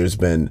though there's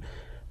been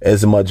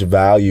as much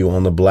value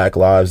on the Black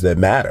lives that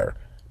matter.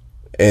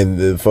 And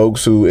the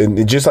folks who,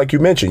 and just like you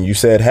mentioned, you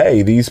said,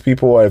 hey, these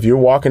people, if you're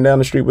walking down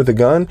the street with a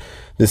gun,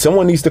 then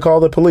someone needs to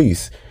call the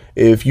police.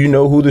 If you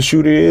know who the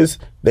shooter is,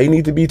 they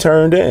need to be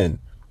turned in.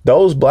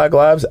 Those Black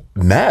lives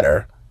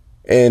matter.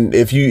 And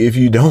if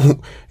you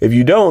don't,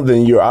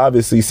 then you're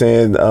obviously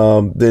saying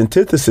the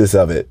antithesis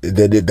of it,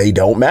 that they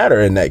don't matter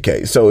in that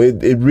case. So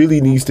it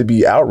really needs to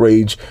be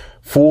outrage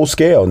full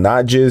scale,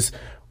 not just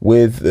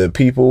with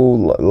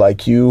people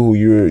like you, who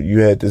you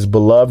had this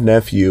beloved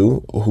nephew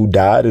who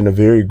died in a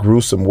very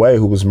gruesome way,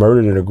 who was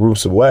murdered in a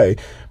gruesome way,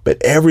 but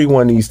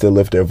everyone needs to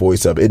lift their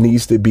voice up. It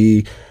needs to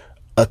be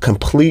a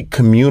complete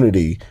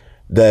community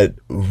that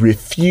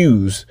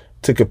refuse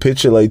to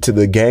capitulate to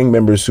the gang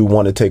members who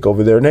want to take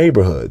over their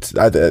neighborhoods.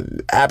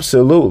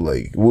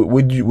 Absolutely.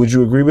 Would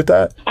you agree with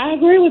that? I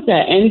agree with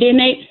that. And then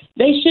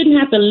they shouldn't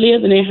have to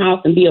live in their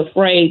house and be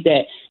afraid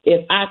that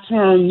if I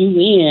turn you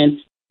in,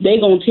 they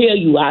gonna tell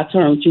you I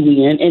turned you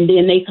in, and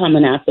then they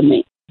coming after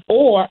me.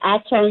 Or I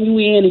turn you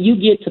in and you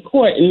get to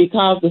court, and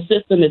because the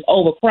system is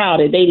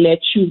overcrowded, they let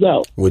you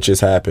go. Which has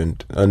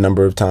happened a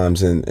number of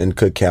times in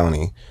Cook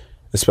County,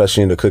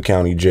 especially in the Cook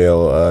County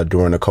jail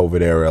during the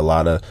COVID era. A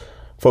lot of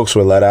folks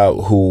were let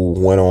out who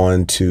went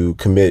on to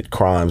commit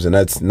crimes, and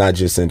that's not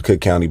just in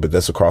Cook County, but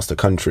that's across the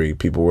country.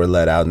 People were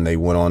let out and they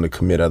went on to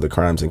commit other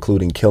crimes,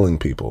 including killing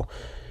people.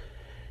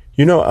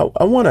 You know,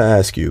 I want to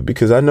ask you,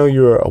 because I know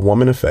you're a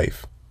woman of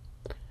faith,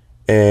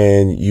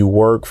 and you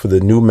work for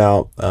the New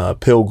Mount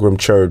Pilgrim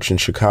Church in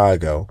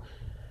Chicago.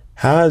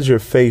 How has your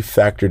faith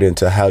factored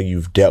into how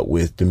you've dealt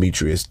with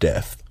Demetrius'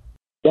 death?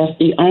 That's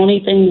the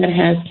only thing that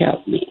has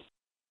kept me.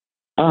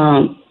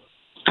 I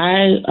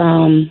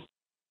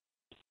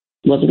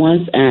was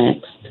once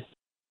asked,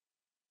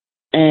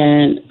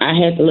 and I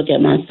had to look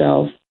at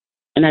myself,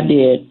 and I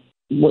did.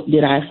 What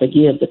did I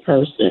forgive the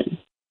person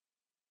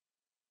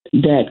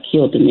that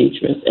killed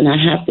Demetrius? And I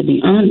have to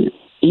be honest.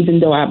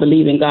 Even though I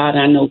believe in God,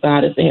 I know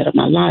God is the head of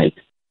my life,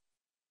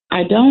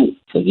 I don't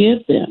forgive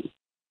them.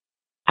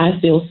 I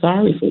feel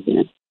sorry for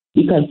them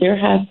because there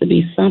has to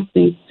be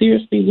something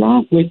seriously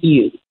wrong with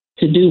you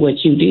to do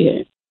what you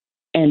did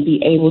and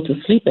be able to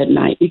sleep at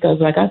night. Because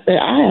like I said,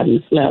 I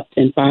haven't slept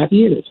in 5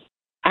 years.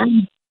 I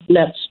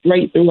slept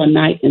straight through a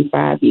night in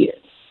 5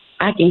 years.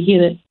 I can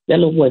hear that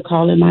little boy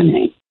calling my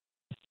name.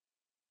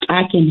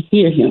 I can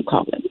hear him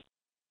calling me.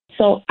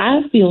 So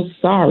I feel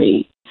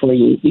sorry for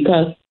you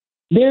because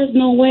there's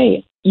no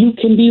way you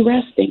can be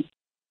resting.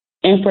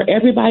 And for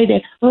everybody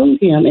that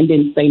heard him and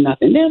didn't say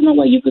nothing, there's no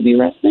way you could be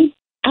resting.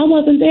 I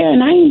wasn't there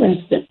and I ain't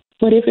resting.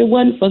 But if it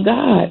wasn't for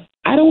God,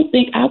 I don't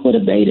think I would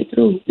have made it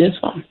through this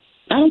far.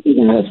 I don't think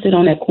I would sit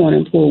on that corner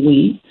and pull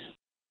weeds.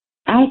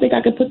 I don't think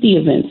I could put the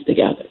events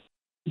together.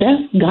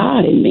 That's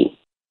God in me.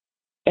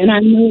 And I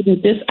know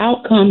that this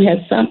outcome has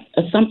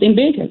something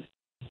bigger.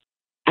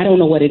 I don't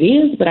know what it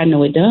is, but I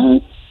know it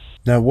does.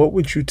 Now, what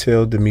would you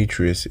tell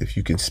Demetrius if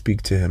you can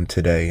speak to him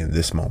today in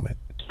this moment?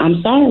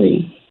 I'm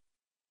sorry.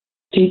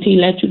 TT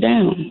let you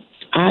down.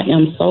 I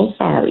am so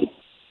sorry.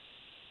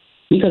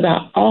 Because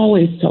I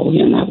always told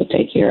him I would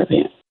take care of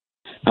him.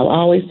 I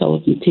always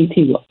told him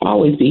TT will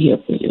always be here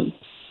for you.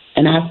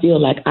 And I feel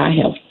like I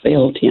have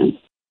failed him.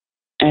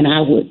 And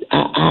I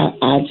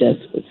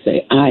just would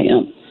say I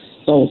am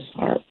so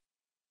sorry.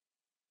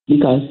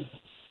 Because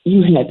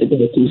you had to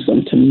go through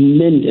some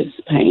tremendous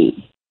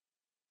pain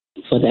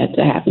for that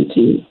to happen to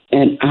you.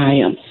 And I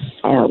am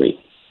sorry.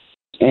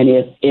 And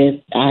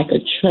if I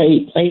could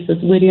trade places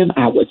with him,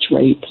 I would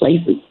trade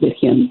places with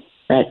him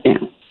right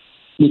now.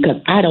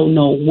 Because I don't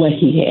know what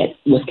he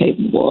was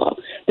capable of.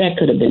 That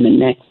could have been the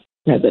next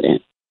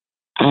president.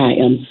 I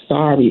am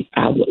sorry.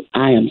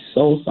 I am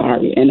so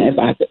sorry. And if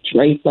I could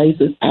trade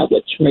places, I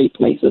would trade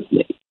places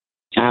with him.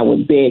 I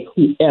would beg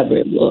whoever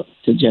it was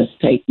to just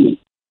take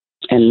me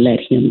and let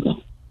him go.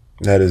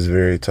 That is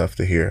very tough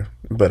to hear,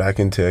 but I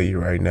can tell you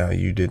right now,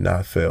 you did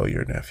not fail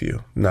your nephew,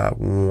 not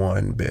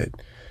one bit.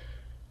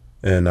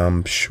 And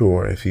I'm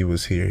sure if he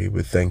was here, he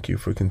would thank you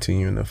for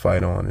continuing to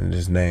fight on in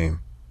his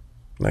name.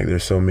 Like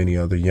there's so many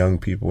other young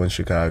people in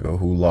Chicago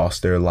who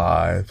lost their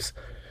lives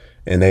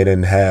and they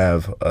didn't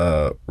have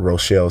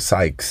Rochelle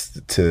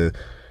Sykes to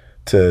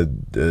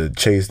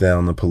chase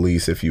down the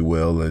police, if you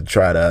will, and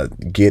try to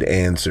get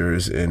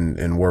answers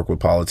and work with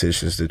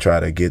politicians to try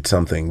to get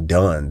something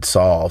done,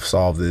 solve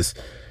this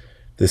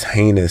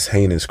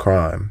heinous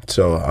crime.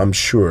 So I'm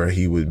sure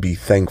he would be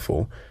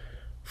thankful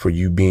for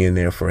you being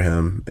there for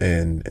him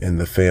and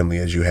the family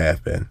as you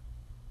have been.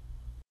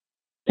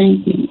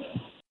 Thank you.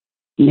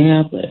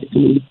 Yeah, but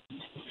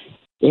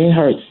it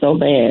hurts so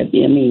bad.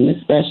 I mean,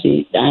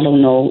 especially, I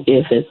don't know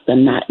if it's the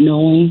not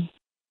knowing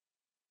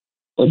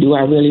or do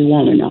I really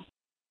want to know?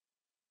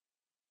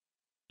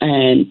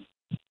 And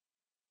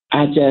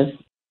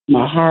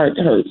my heart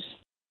hurts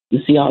to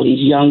see all these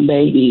young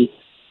babies,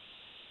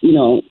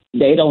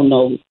 they don't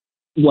know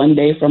one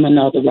day from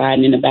another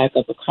riding in the back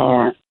of a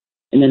car,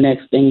 and the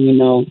next thing you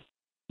know,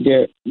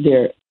 they're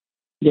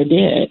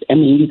dead. I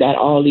mean, you got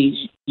all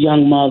these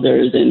young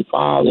mothers and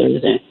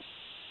fathers and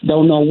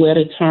don't know where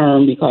to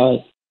turn because,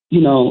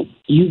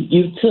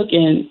 you took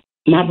in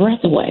my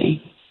breath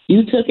away.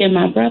 You took in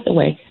my breath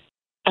away.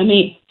 I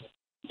mean,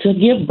 to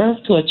give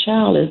birth to a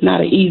child is not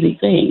an easy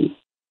thing.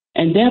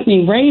 And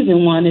definitely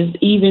raising one is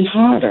even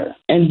harder.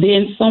 And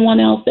then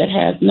someone else that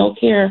has no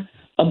care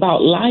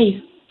about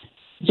life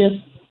just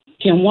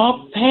can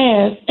walk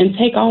past and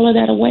take all of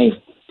that away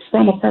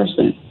from a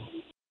person.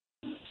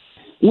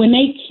 When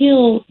they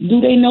kill,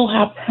 do they know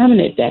how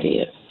permanent that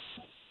is?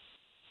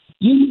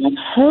 You're not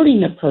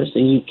hurting the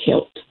person you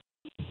killed.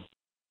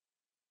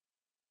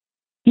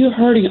 You're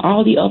hurting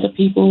all the other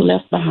people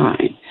left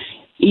behind,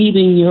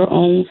 even your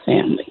own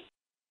family.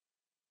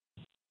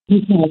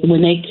 Because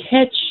when they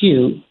catch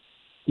you,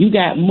 you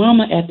got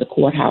mama at the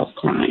courthouse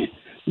crying,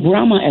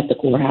 grandma at the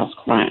courthouse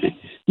crying.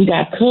 You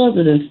got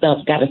cousins and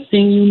stuff got to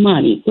send you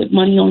money, put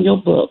money on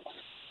your books.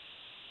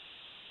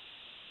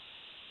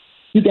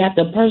 You got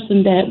the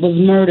person that was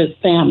murdered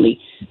family,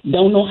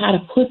 don't know how to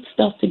put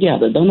stuff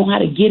together, don't know how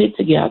to get it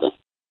together.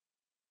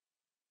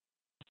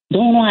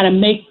 don't know how to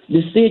make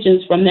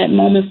decisions from that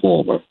moment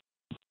forward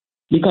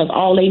because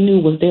all they knew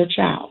was their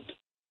child,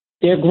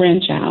 their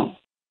grandchild,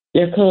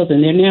 their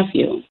cousin, their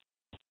nephew.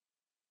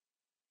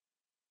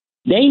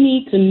 They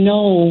need to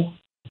know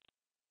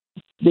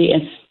the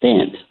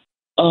extent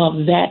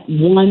of that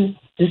one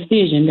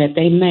decision that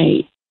they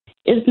made.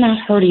 It's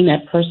not hurting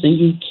that person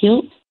you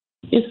killed.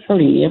 It's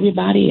hurting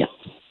everybody else.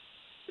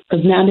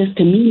 Because now this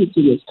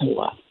community is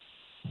tore up.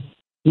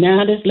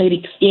 Now this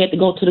lady scared to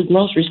go to the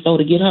grocery store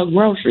to get her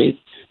groceries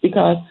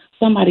because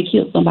somebody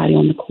killed somebody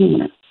on the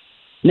corner.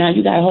 Now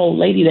you got a whole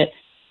lady that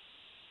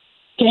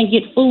can't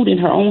get food in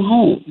her own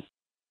home.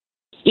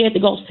 Scared to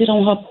go sit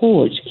on her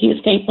porch. Kids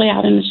can't play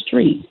out in the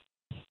street.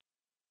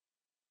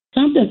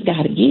 Something's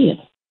got to give.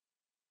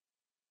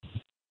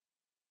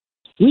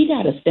 We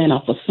got to stand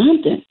up for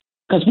something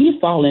because we're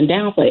falling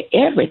down for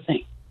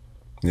everything.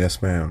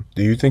 Yes, ma'am.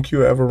 Do you think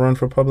you'll ever run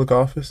for public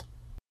office?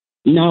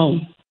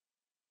 No.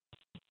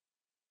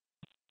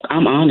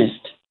 I'm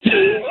honest.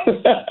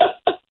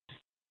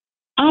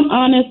 I'm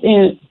honest,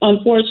 and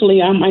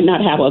unfortunately, I might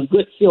not have a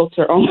good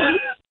filter on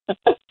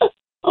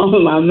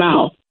on my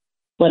mouth.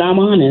 But I'm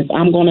honest.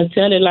 I'm going to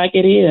tell it like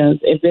it is.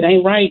 If it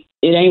ain't right,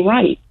 it ain't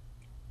right.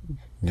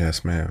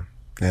 Yes, ma'am.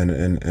 And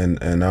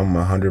I'm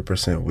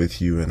 100%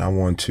 with you. And I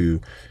want to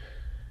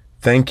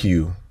thank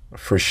you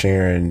for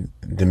sharing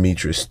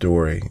Demetrius'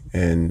 story.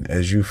 And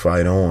as you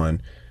fight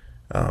on,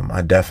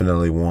 I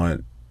definitely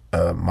want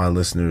my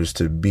listeners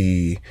to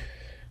be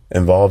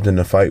involved in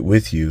the fight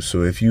with you.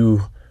 So if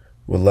you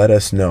will let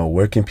us know,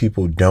 where can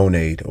people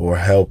donate or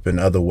help in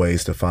other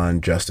ways to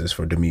find justice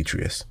for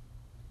Demetrius?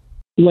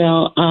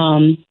 Well,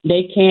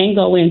 they can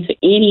go into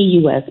any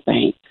U.S.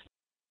 bank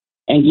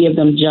and give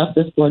them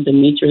justice for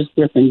Demetrius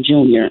Griffin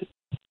Jr.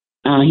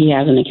 He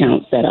has an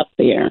account set up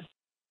there.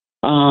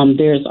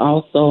 There's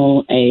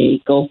also a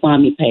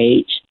GoFundMe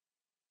page.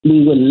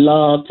 We would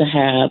love to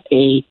have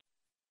a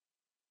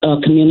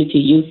community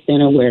youth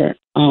center where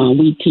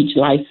we teach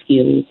life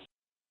skills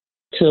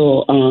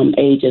till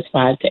ages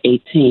 5 to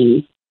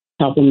 18,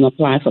 help them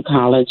apply for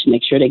college,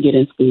 make sure they get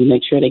in school,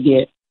 make sure they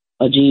get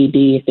a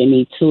GED, if they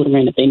need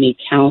tutoring, if they need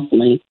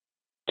counseling,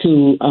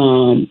 to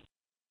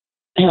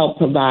help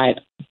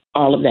provide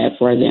all of that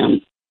for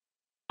them.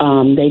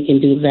 They can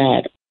do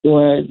that.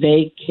 Or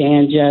they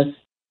can just,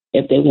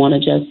 if they want to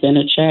just send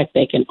a check,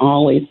 they can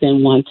always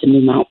send one to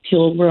New Mount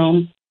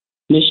Pilgrim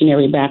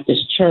Missionary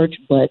Baptist Church,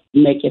 but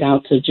make it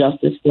out to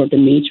Justice for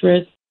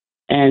Demetrius.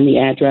 And the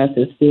address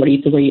is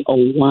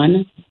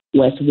 4301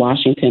 West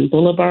Washington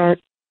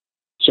Boulevard,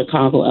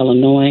 Chicago,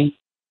 Illinois,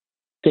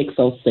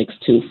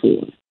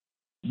 60624.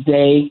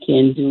 They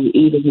can do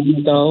either one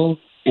of those,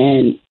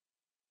 and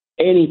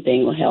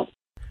anything will help.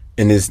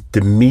 And is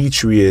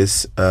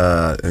Demetrius,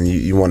 and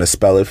you want to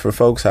spell it for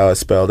folks, how it's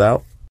spelled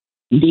out?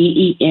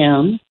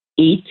 Demetrius.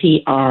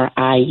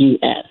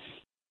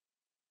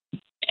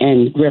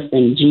 And Griffin,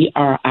 Griffin,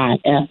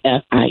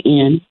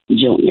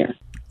 Jr.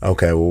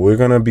 Okay, well, we're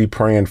going to be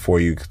praying for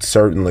you,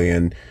 certainly,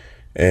 and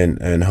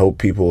hope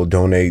people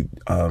donate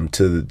to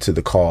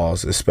the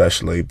cause,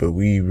 especially. But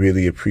we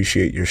really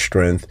appreciate your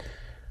strength.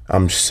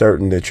 I'm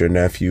certain that your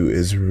nephew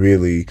is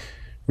really,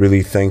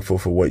 really thankful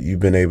for what you've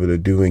been able to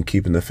do in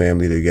keeping the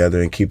family together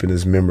and keeping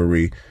his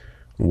memory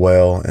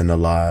well and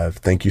alive.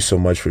 Thank you so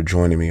much for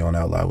joining me on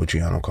Out Loud with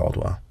Gianno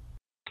Caldwell.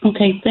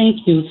 Okay,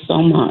 thank you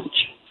so much.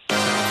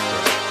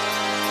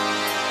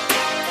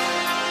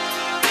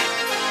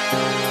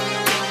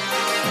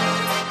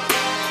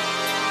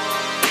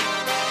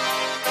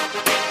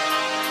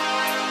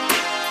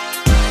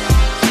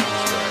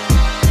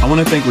 I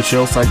want to thank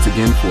Rochelle Sykes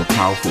again for a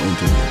powerful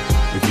interview.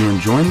 If you're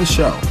enjoying the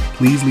show,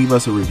 please leave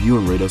us a review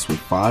and rate us with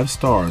 5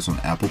 stars on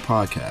Apple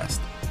Podcasts.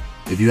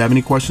 If you have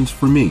any questions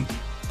for me,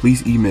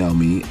 please email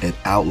me at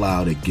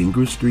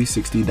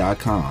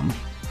outloud@gingrich360.com,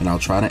 and I'll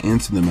try to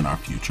answer them in our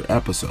future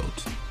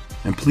episodes.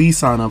 And please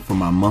sign up for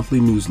my monthly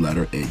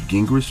newsletter at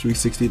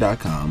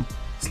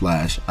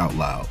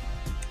gingrich360.com/outloud.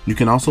 You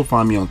can also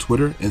find me on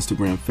Twitter,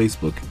 Instagram,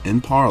 Facebook,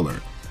 and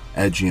Parler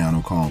at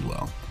Gianno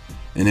Caldwell.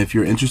 And if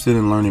you're interested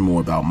in learning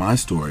more about my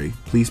story,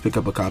 please pick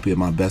up a copy of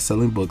my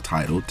best-selling book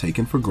titled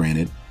Taken for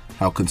Granted: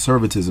 How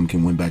Conservatism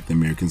Can Win Back the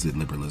Americans That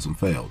Liberalism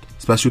Failed.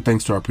 Special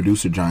thanks to our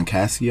producer, John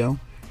Cassio,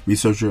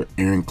 researcher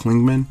Aaron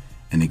Klingman,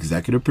 and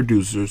executive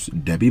producers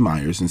Debbie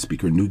Myers and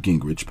speaker Newt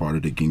Gingrich, part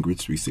of the Gingrich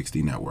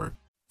 360 Network.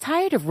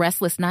 Tired of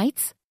restless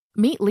nights?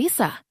 Meet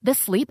Leesa, the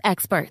sleep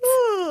experts.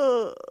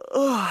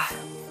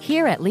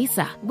 Here at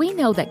Leesa, we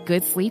know that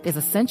good sleep is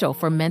essential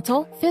for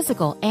mental,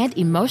 physical, and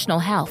emotional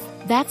health.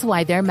 That's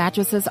why their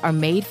mattresses are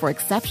made for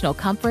exceptional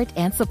comfort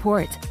and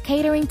support,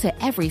 catering to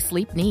every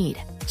sleep need.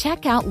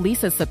 Check out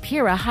Leesa's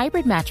Sapira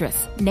Hybrid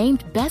Mattress,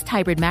 named Best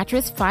Hybrid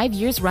Mattress 5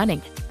 years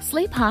running.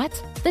 Sleep hot?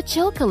 The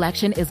Chill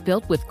Collection is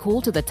built with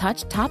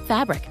cool-to-the-touch top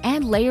fabric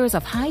and layers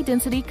of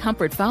high-density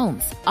comfort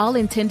foams, all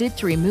intended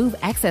to remove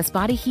excess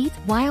body heat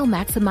while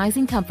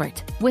maximizing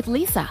comfort. With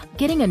Leesa,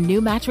 getting a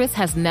new mattress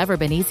has never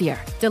been easier.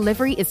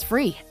 Delivery is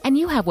free, and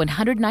you have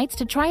 100 nights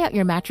to try out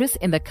your mattress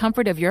in the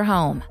comfort of your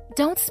home.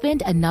 Don't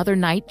spend another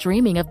night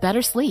dreaming of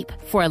better sleep.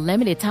 For a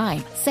limited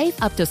time,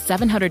 save up to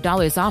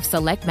 $700 off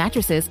select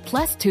mattresses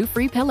plus 2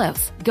 free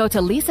pillows. Go to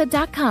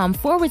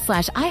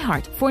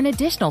leesa.com/iHeart for an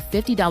additional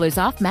 $50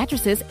 off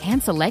mattresses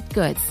and select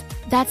goods.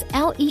 That's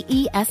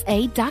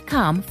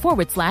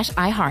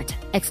LEESA.com/iHeart.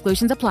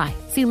 Exclusions apply.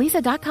 See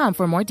leesa.com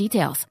for more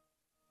details.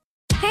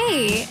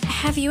 Hey,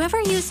 have you ever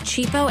used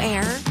Cheapo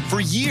Air?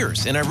 For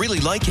years, and I really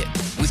like it.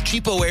 With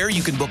Cheapo Air,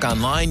 you can book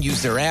online,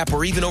 use their app,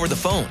 or even over the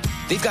phone.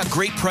 They've got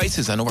great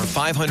prices on over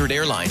 500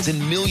 airlines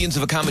and millions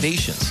of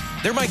accommodations.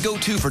 They're my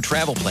go-to for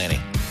travel planning.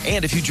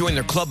 And if you join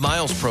their Club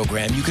Miles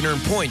program, you can earn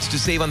points to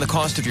save on the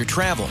cost of your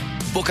travel.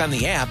 Book on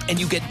the app, and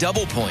you get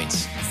double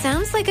points.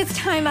 Sounds like it's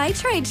time I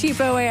tried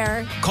Cheapo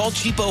Air. Call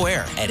Cheapo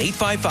Air at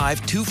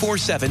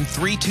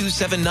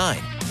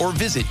 855-247-3279 or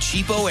visit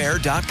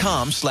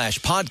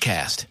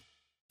cheapoair.com/podcast.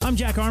 I'm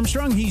Jack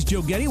Armstrong. He's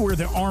Joe Getty. We're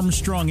the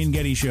Armstrong and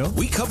Getty Show.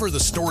 We cover the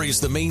stories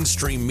the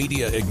mainstream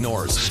media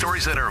ignores.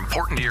 Stories that are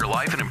important to your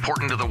life and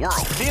important to the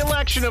world. The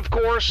election, of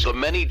course. The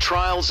many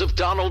trials of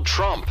Donald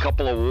Trump.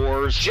 Couple of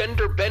wars.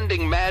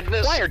 Gender-bending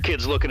madness. Why are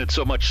kids looking at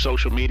so much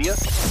social media?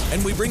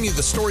 And we bring you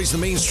the stories the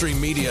mainstream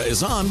media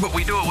is on, but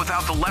we do it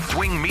without the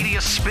left-wing media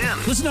spin.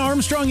 Listen to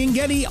Armstrong and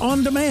Getty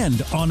on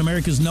demand on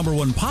America's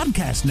 #1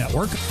 podcast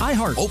network,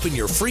 iHeart. Open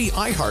your free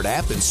iHeart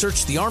app and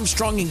search the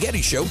Armstrong and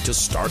Getty Show to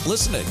start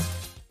listening.